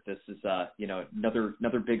here. This is you know, another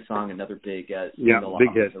big song, another big single big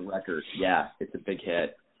off hit. the record. Yeah, it's a big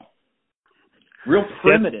hit. Real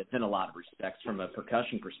primitive in a lot of respects from a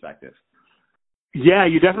percussion perspective. Yeah,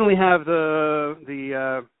 you definitely have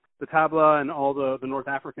the tabla and all the North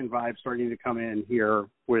African vibes starting to come in here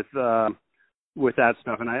with that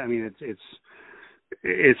stuff, and I mean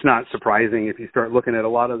it's not surprising if you start looking at a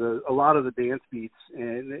lot of the dance beats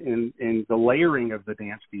and the layering of the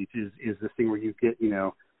dance beats is this thing where you get, you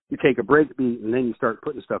know, you take a break beat and then you start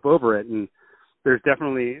putting stuff over it, and there's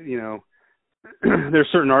definitely, you know, there's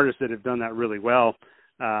certain artists that have done that really well.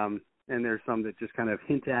 And there's some that just kind of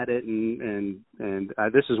hint at it, and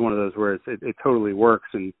this is one of those where it totally works,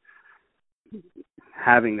 and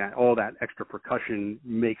having that, all that extra percussion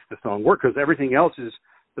makes the song work, because everything else is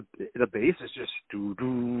the bass is just do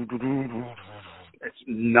do do do do. It's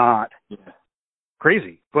not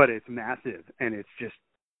crazy, but it's massive, and it's just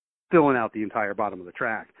filling out the entire bottom of the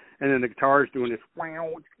track. And then the guitar is doing this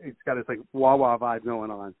wow, it's got this like wah wah vibe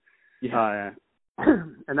going on. Yeah.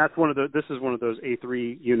 And that's this is one of those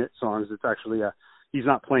A3 unit songs. It's actually he's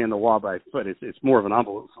not playing the wah by foot. It's more of an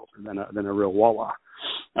envelope filter than a real wah wah.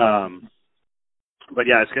 But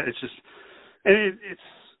yeah, it's just, and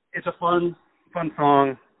it's a fun song,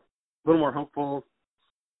 a little more hopeful,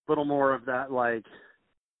 a little more of that like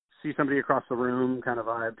see somebody across the room kind of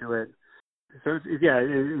vibe to it. So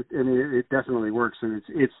it definitely works, and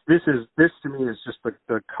this to me is just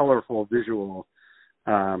the colorful visual.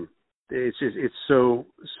 It's so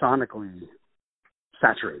sonically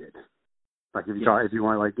saturated. Like if you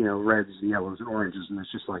want, like, you know, reds and yellows and oranges, and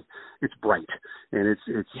it's just like, it's bright and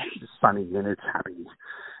it's sunny and it's happy,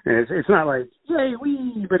 and it's not like yay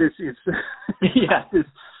wee, but it's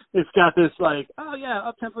it's got this like, oh yeah,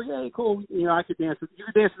 up tempo, yay, cool, you know, I could dance. You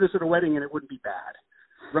could dance to this at a wedding and it wouldn't be bad.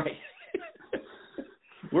 Right.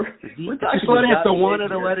 we're talking about dance to one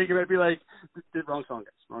at a wedding and I'd be like, the wrong song,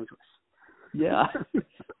 guys, wrong choice. Yeah.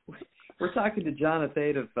 We're talking to John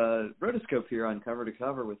Athayde of Rotoscope here on Cover to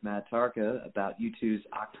Cover with Matt Tarka about U2's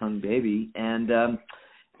Achtung Baby. And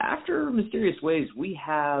after Mysterious Ways, we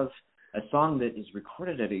have a song that is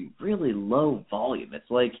recorded at a really low volume.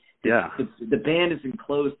 It's like the band is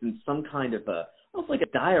enclosed in some kind of almost like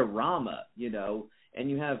a diorama, you know, and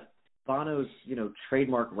you have Bono's, you know,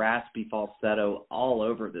 trademark raspy falsetto all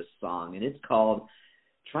over this song. And it's called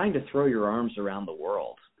Trying to Throw Your Arms Around the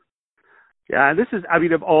World. Yeah, this is, I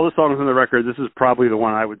mean, of all the songs on the record, this is probably the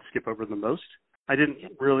one I would skip over the most. I didn't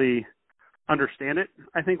really understand it,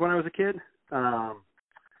 I think, when I was a kid. I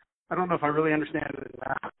don't know if I really understand it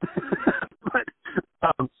now. But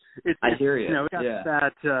I hear you. You know,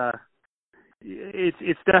 that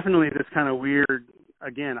it's definitely this kind of weird,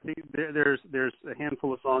 again, I think there's a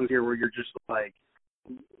handful of songs here where you're just like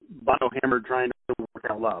Bono hammered trying to work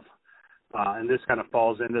out love. And this kind of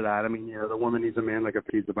falls into that. I mean, you know, the woman needs a man like a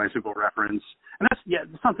feeds the bicycle reference. And that's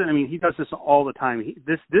something, I mean, he does this all the time.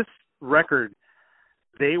 This record,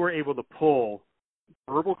 they were able to pull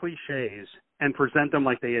verbal cliches and present them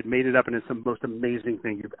like they had made it up, and it's the most amazing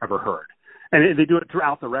thing you've ever heard. And they do it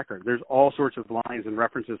throughout the record. There's all sorts of lines and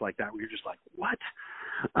references like that where you're just like, what?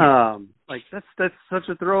 Like, that's such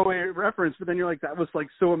a throwaway reference, but then you're like, that was like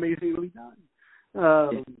so amazingly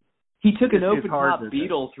done. He took an it's open hard top to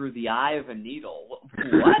beetle through the eye of a needle.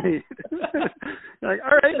 What? Like,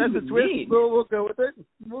 all right, that's a twist. We'll go with it.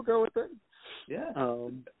 We'll go with it. Yeah.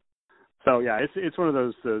 So yeah, it's one of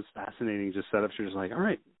those fascinating just setups. You're just like, all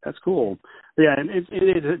right, that's cool. Yeah, and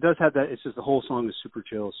it does have that. It's just the whole song is super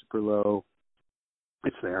chill, super low.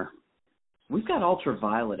 It's there. We've got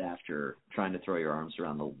Ultraviolet after Trying to Throw Your Arms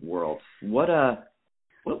Around the World. What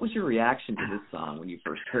was your reaction to this song when you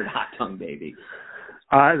first heard Hot Tongue Baby?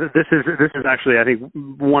 This is actually, I think,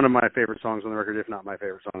 one of my favorite songs on the record, if not my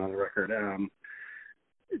favorite song on the record.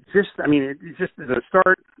 It's just the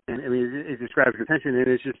start, and I mean, it describes your tension, and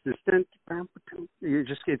it's just this.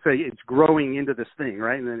 It's growing into this thing,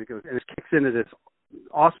 right? And then it goes, and it kicks into this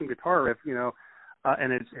awesome guitar riff,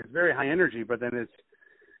 and it's very high energy, but then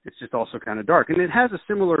it's just also kind of dark, and it has a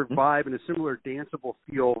similar vibe and a similar danceable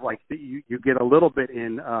feel, like that you get a little bit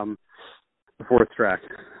in the fourth track.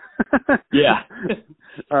 Yeah.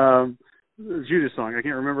 Judas song. I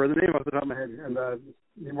can't remember the name off the top of my head, and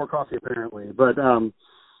need more coffee apparently. But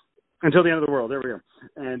Until the End of the World. There we go.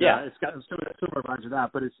 And yeah, it's got similar vibes to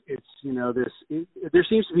that, but there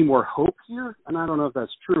seems to be more hope here, and I don't know if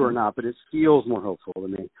that's true or not, but it feels more hopeful to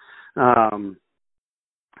me.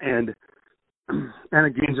 And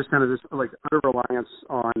again, just kind of this like under reliance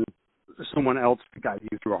on someone else to guide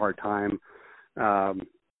you through a hard time.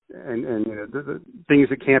 And the things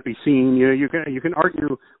that can't be seen. You can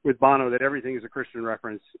argue with Bono that everything is a Christian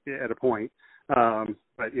reference at a point,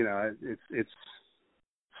 but it's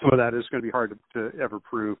some of that is going to be hard to ever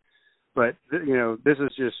prove. But this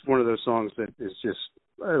is just one of those songs that is just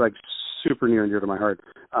like super near and dear to my heart,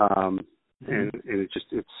 and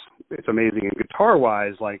it's amazing. And guitar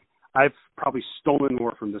wise, like I've probably stolen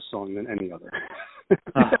more from this song than any other.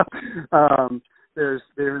 There's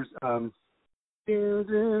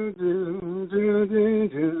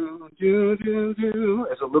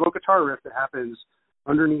as a little guitar riff that happens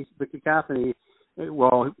underneath the cacophony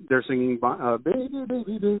while they're singing "Baby,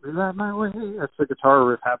 Baby, Baby, Light My Way." That's the guitar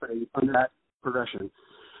riff happening under that progression,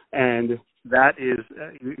 and that is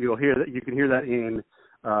you can hear that in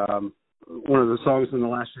one of the songs in the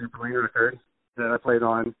last year playing record that I played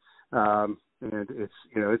on, and it's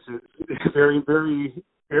very, very,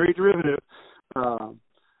 very derivative.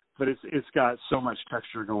 But it's got so much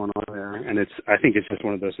texture going on there, and I think it's just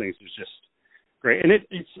one of those things that's just great. And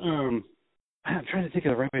it's I'm trying to think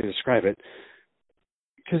of the right way to describe it,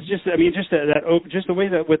 because just the way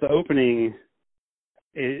that with the opening,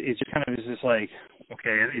 it just kind of is just like,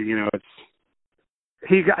 okay, it's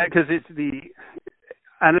because it's the,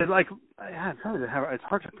 and it's like I'm trying to have, it's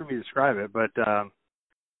hard for me to describe it, but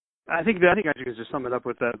I think I can just sum it up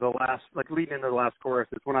with the last, like leading into the last chorus.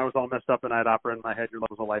 It's when I was all messed up and I had opera in my head, your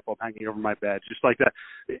love was a light bulb hanging over my bed, just like that.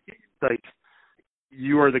 Like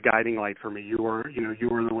you are the guiding light for me. You are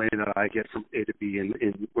the way that I get from A to B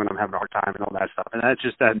in when I'm having a hard time and all that stuff. And that's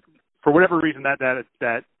just that. For whatever reason,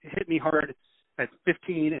 that hit me hard at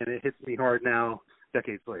 15, and it hits me hard now,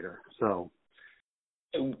 decades later. So,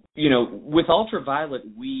 with Ultraviolet,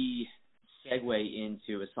 we segue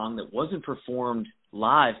into a song that wasn't performed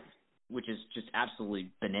live, which is just absolutely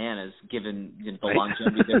bananas given the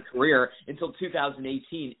longevity of their career, until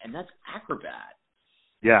 2018, and that's Acrobat.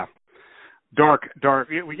 Yeah. Dark.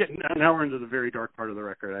 We get now we're into the very dark part of the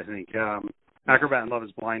record, I think. Acrobat and Love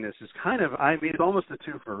Is Blindness is kind of, it's almost a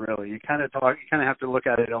twofer, really. You kind of have to look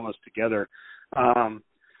at it almost together.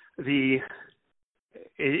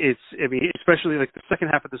 Especially like the second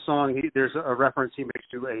half of the song, there's a reference he makes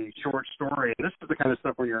to a short story, and this is the kind of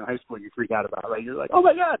stuff when you're in high school you freak out about, right? You're like, oh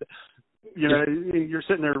my God, you're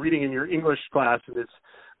sitting there reading in your English class, and it's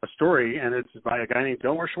a story, and it's by a guy named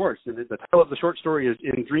Delmore Schwartz, and the title of the short story is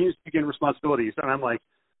 "In Dreams Begin Responsibilities," and I'm like,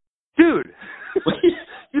 dude,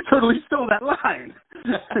 you totally stole that line.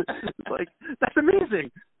 It's like, that's amazing.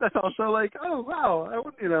 That's also like, oh wow,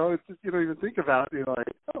 it's just, you don't even think about, like,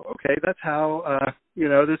 oh okay, that's how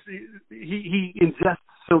this he ingests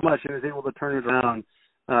so much and is able to turn it around.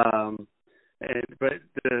 But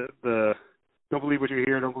the don't believe what you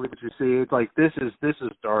hear, don't believe what you see. It's like this is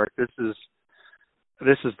dark. This is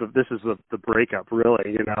the breakup,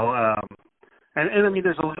 really. And I mean,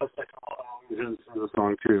 there's a lot of sexual allusions in the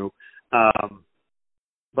song too.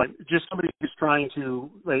 But just somebody who's trying to,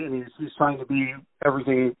 he's trying to be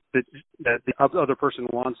everything that the other person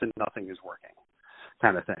wants, and nothing is working,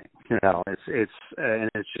 kind of thing.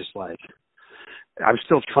 It's just like, I'm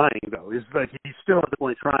still trying though. It's like he's still at the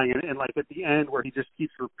point trying, and like at the end where he just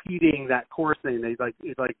keeps repeating that chorus thing, it like,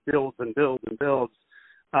 builds and builds and builds.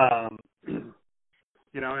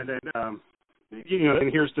 And then,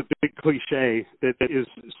 and here's the big cliche that is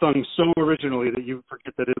sung so originally that you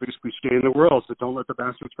forget that it is cliche in the world, so don't let the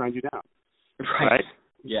bastards grind you down. Right?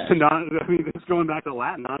 Yeah. It's going back to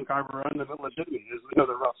Latin, non carburum and legitime is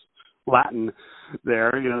the rough Latin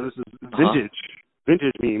there. This is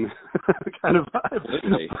vintage meme kind of vibe.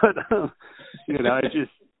 Absolutely. But,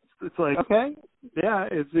 it's like, okay, yeah,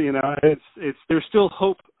 it's there's still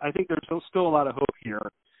hope. I think there's still a lot of hope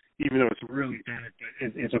here, even though it's really bad.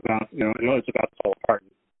 It's about, it's about to fall apart,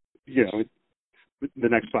 the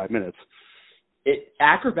next 5 minutes.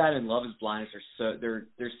 Acrobat and Love Is Blindness are they're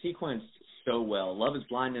sequenced so well. Love Is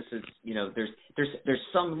Blindness is, there's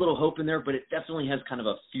some little hope in there, but it definitely has kind of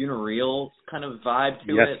a funereal kind of vibe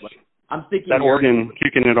to it. Like, I'm thinking that organ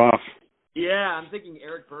kicking it off. Yeah, I'm thinking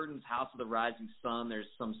Eric Burdon's House of the Rising Sun. There's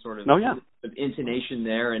some sort of, of intonation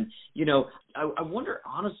there. And, I wonder,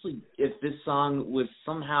 honestly, if this song was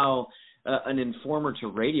somehow an informer to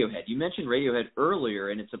Radiohead. You mentioned Radiohead earlier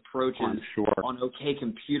and its approaches on OK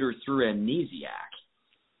Computer through Amnesiac.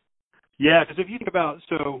 Yeah, because if you think about,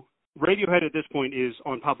 Radiohead at this point is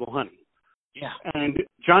on Pablo Honey. Yeah. And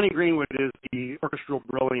Johnny Greenwood is the orchestral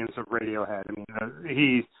brilliance of Radiohead. I mean,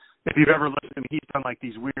 if you've ever listened to him, he's done like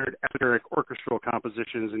these weird esoteric orchestral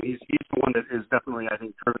compositions, and he's the one that is definitely, I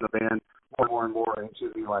think, driven the band more and more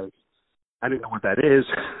into the, like, I don't know what that is,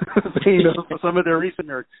 vein of some of their recent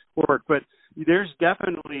work, but there's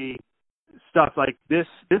definitely stuff like this,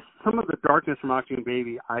 some of the darkness from Achtung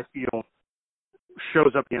Baby, I feel,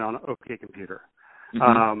 shows up on OK Computer.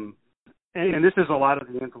 Mm-hmm. And this is a lot of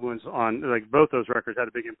the influence on, like, both those records had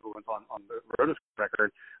a big influence on the Rotoscope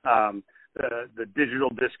record. The digital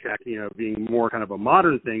disconnect, being more kind of a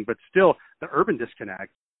modern thing, but still the urban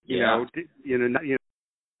disconnect, closing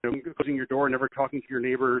your door, never talking to your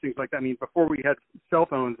neighbor, things like that. I mean, before we had cell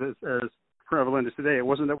phones as prevalent as today, it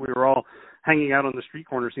wasn't that we were all hanging out on the street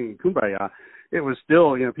corner singing Kumbaya. It was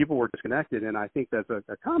still, people were disconnected, and I think that's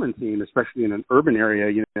a common theme, especially in an urban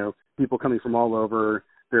area, people coming from all over,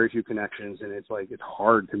 very few connections, and it's like it's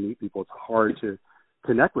hard to meet people. It's hard to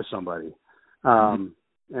connect with somebody. And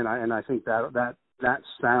I think that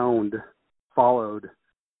sound followed,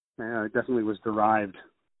 it definitely was derived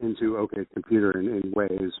into OK Computer in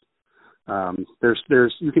ways.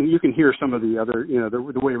 There's you can hear some of the other,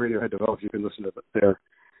 the way Radiohead develops. You can listen to their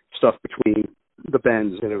stuff between the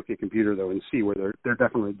bends in OK Computer though, and see where they're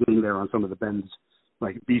definitely getting there on some of the bends,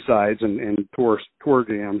 like B-sides and tour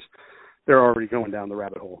jams. They're already going down the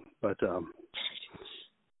rabbit hole, but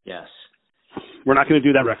yes. We're not going to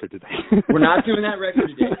do that record today. We're not doing that record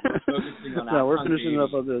today. We're focusing on no, we're finishing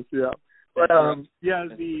up on this. Yeah, but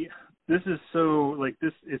this is so like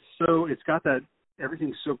this. It's got that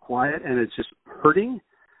everything's so quiet and it's just hurting,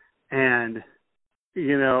 and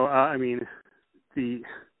the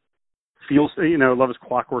feels. Love is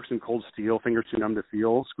clockworks and cold steel. Fingers too numb to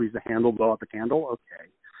feel. Squeeze the handle, blow out the candle. Okay.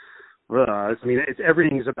 It's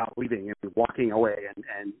everything's about leaving and walking away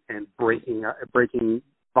and breaking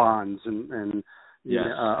bonds and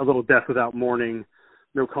a little death without mourning,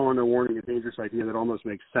 no call, no warning, a dangerous idea that almost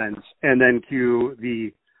makes sense. And then cue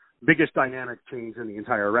the biggest dynamic change in the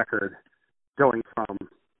entire record, going from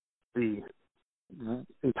the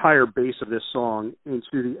entire bass of this song into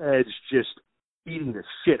the Edge just eating the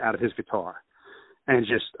shit out of his guitar and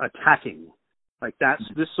just attacking. Like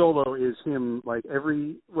this solo is him, like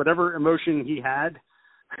whatever emotion he had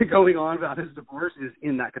going on about his divorce is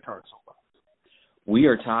in that guitar solo. We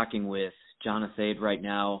are talking with John Athayde right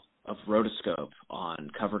now of Rotoscope on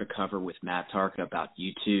Cover to Cover with Matt Tarka about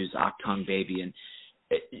U2's Achtung Baby. And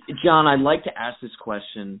John, I'd like to ask this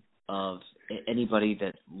question of anybody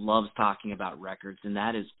that loves talking about records, and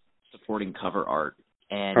that is supporting cover art.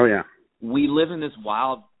 And we live in this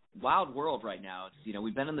wild world right now. It's,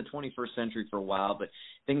 we've been in the 21st century for a while, but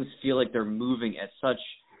things feel like they're moving at such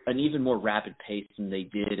an even more rapid pace than they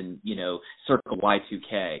did in, circa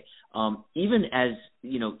Y2K. Even as,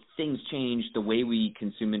 things change, the way we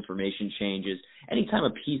consume information changes. Anytime a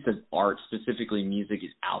piece of art, specifically music, is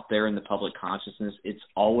out there in the public consciousness, it's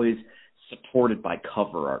always supported by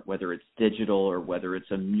cover art, whether it's digital or whether it's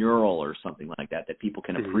a mural or something like that people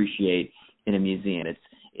can appreciate in a museum.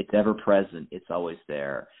 It's ever present. It's always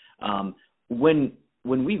there. When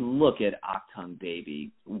we look at Achtung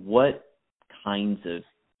Baby, what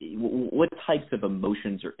types of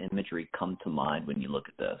emotions or imagery come to mind when you look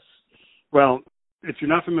at this? Well, if you're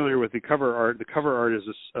not familiar with the cover art is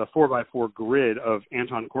a 4x4 grid of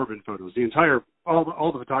Anton Corbijn photos.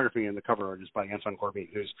 All the photography in the cover art is by Anton Corbijn,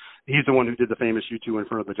 he's the one who did the famous U2 in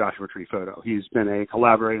front of the Joshua Tree photo. He's been a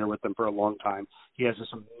collaborator with them for a long time. He has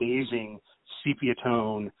this amazing sepia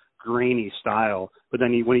tone, grainy style, but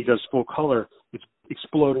then when he does full color,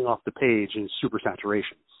 exploding off the page in super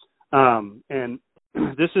saturation. And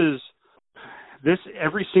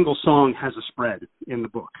every single song has a spread in the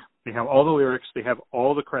book. They have all the lyrics, they have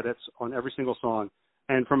all the credits on every single song.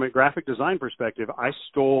 And from a graphic design perspective, I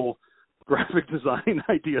stole graphic design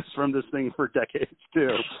ideas from this thing for decades too.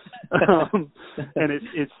 And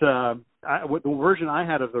the version I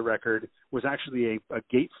had of the record was actually a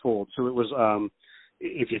gatefold. So it was,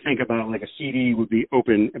 if you think about it, like a CD would be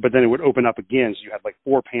open, but then it would open up again. So you had like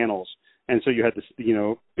 4 panels. And so you had this,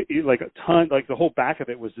 like a ton, like the whole back of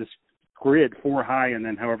it was this grid 4 high, and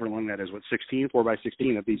then however long that is, 4 by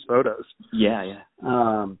 16 of these photos. Yeah.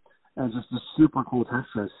 And just the super cool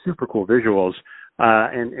textures, super cool visuals.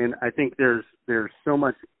 And I think there's so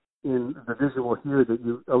much in the visual here that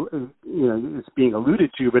it's being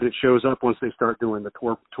alluded to, but it shows up once they start doing the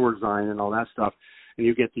tour design and all that stuff, and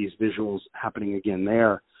you get these visuals happening again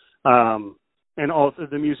there. And all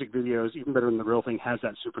the music videos, even better than the real thing, has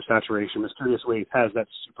that super saturation. Mysterious Ways has that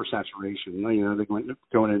super saturation. They're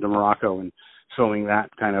going into Morocco and showing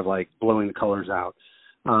that kind of like blowing the colors out.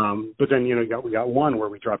 But then we got one where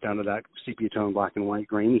we drop down to that sepia tone, black and white,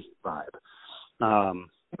 grainy vibe.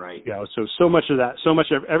 Right. So much of that,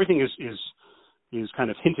 everything is kind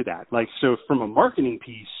of hinted at. Like, so from a marketing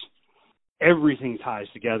piece, everything ties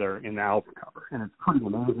together in the album cover, and it's pretty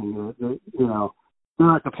amazing.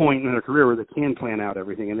 They're at the point in their career where they can plan out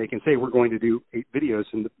everything, and they can say, we're going to do 8 videos,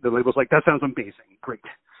 and the label's like, that sounds amazing, great.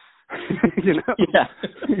 Yeah.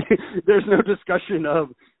 There's no discussion of,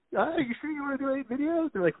 you sure you want to do 8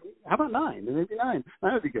 videos? They're like, how about 9? Maybe 9.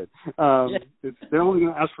 That would be good. They're only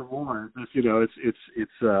going to ask for more.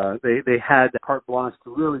 They had the carte blanche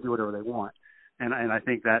to really do whatever they want, and I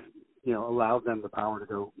think that allowed them the power to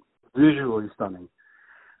go visually stunning.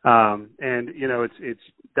 It's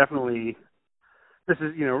definitely. This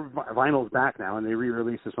is, vinyl's back now, and they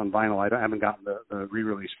re-released this on vinyl. I haven't gotten the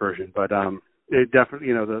re-release version, but it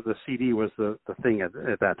definitely, the CD was the thing at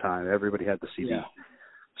that time. Everybody had the CD. Yeah.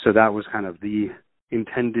 So that was kind of the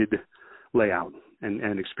intended layout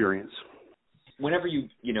and experience. Whenever you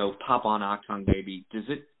pop on Achtung Baby, does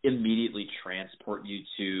it immediately transport you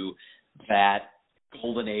to that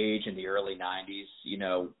golden age in the early 90s?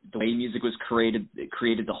 The way music was created, it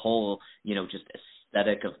created the whole, just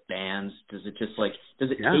aesthetic of bands. Does it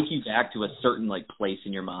take you back to a certain place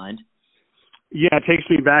in your mind? Yeah, it takes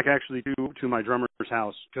me back actually to my drummer's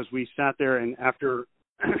house, because we sat there, and after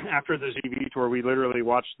the ZV tour, we literally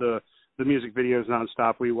watched the music videos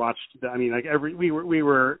nonstop. We watched, we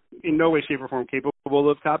were in no way, shape, or form capable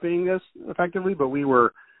of copying this effectively, but we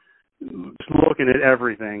were looking at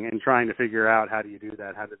everything and trying to figure out, how do you do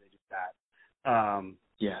that? How do they do that? And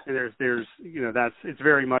there's it's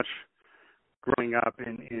very much growing up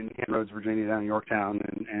in Hampton Roads, Virginia, down in Yorktown,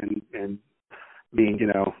 and being,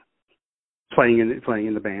 playing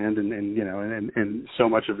in the band, and so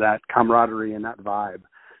much of that camaraderie and that vibe.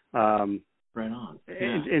 Right on. Yeah.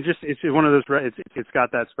 And just, it's one of those, it's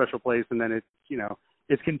got that special place, and then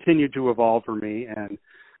it's continued to evolve for me, and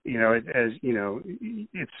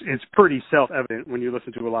it's pretty self-evident when you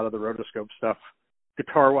listen to a lot of the Rotoscope stuff,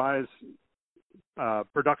 guitar-wise,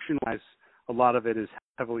 production-wise. A lot of it is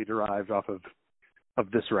heavily derived off of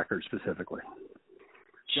this record specifically.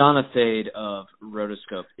 John Athayde of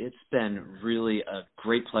Rotoscope, it's been really a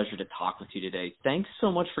great pleasure to talk with you today. Thanks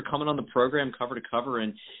so much for coming on the program Cover to Cover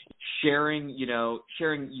and sharing your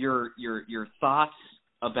thoughts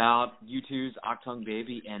about U2's Achtung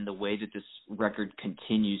Baby and the way that this record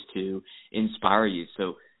continues to inspire you.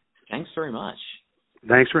 So thanks very much.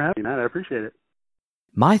 Thanks for having me, Matt. I appreciate it.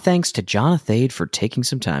 My thanks to John Athayde for taking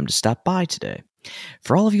some time to stop by today.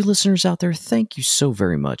 For all of you listeners out there, thank you so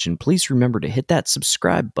very much, and please remember to hit that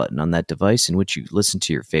subscribe button on that device in which you listen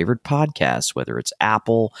to your favorite podcasts, whether it's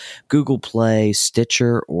Apple, Google Play,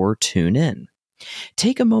 Stitcher, or TuneIn.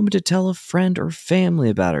 Take a moment to tell a friend or family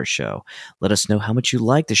about our show. Let us know how much you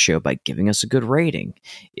like the show by giving us a good rating.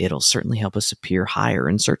 It'll certainly help us appear higher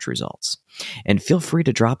in search results. And feel free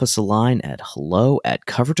to drop us a line at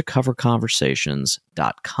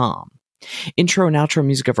hello@covertocoverconversations.com. Intro and outro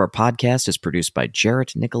music of our podcast is produced by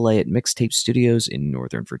Jarrett Nicolay at Mixtape Studios in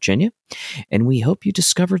Northern Virginia, and we hope you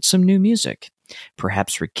discovered some new music,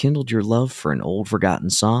 perhaps rekindled your love for an old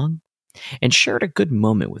forgotten song, and shared a good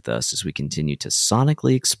moment with us as we continue to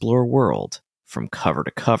sonically explore world from cover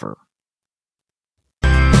to cover.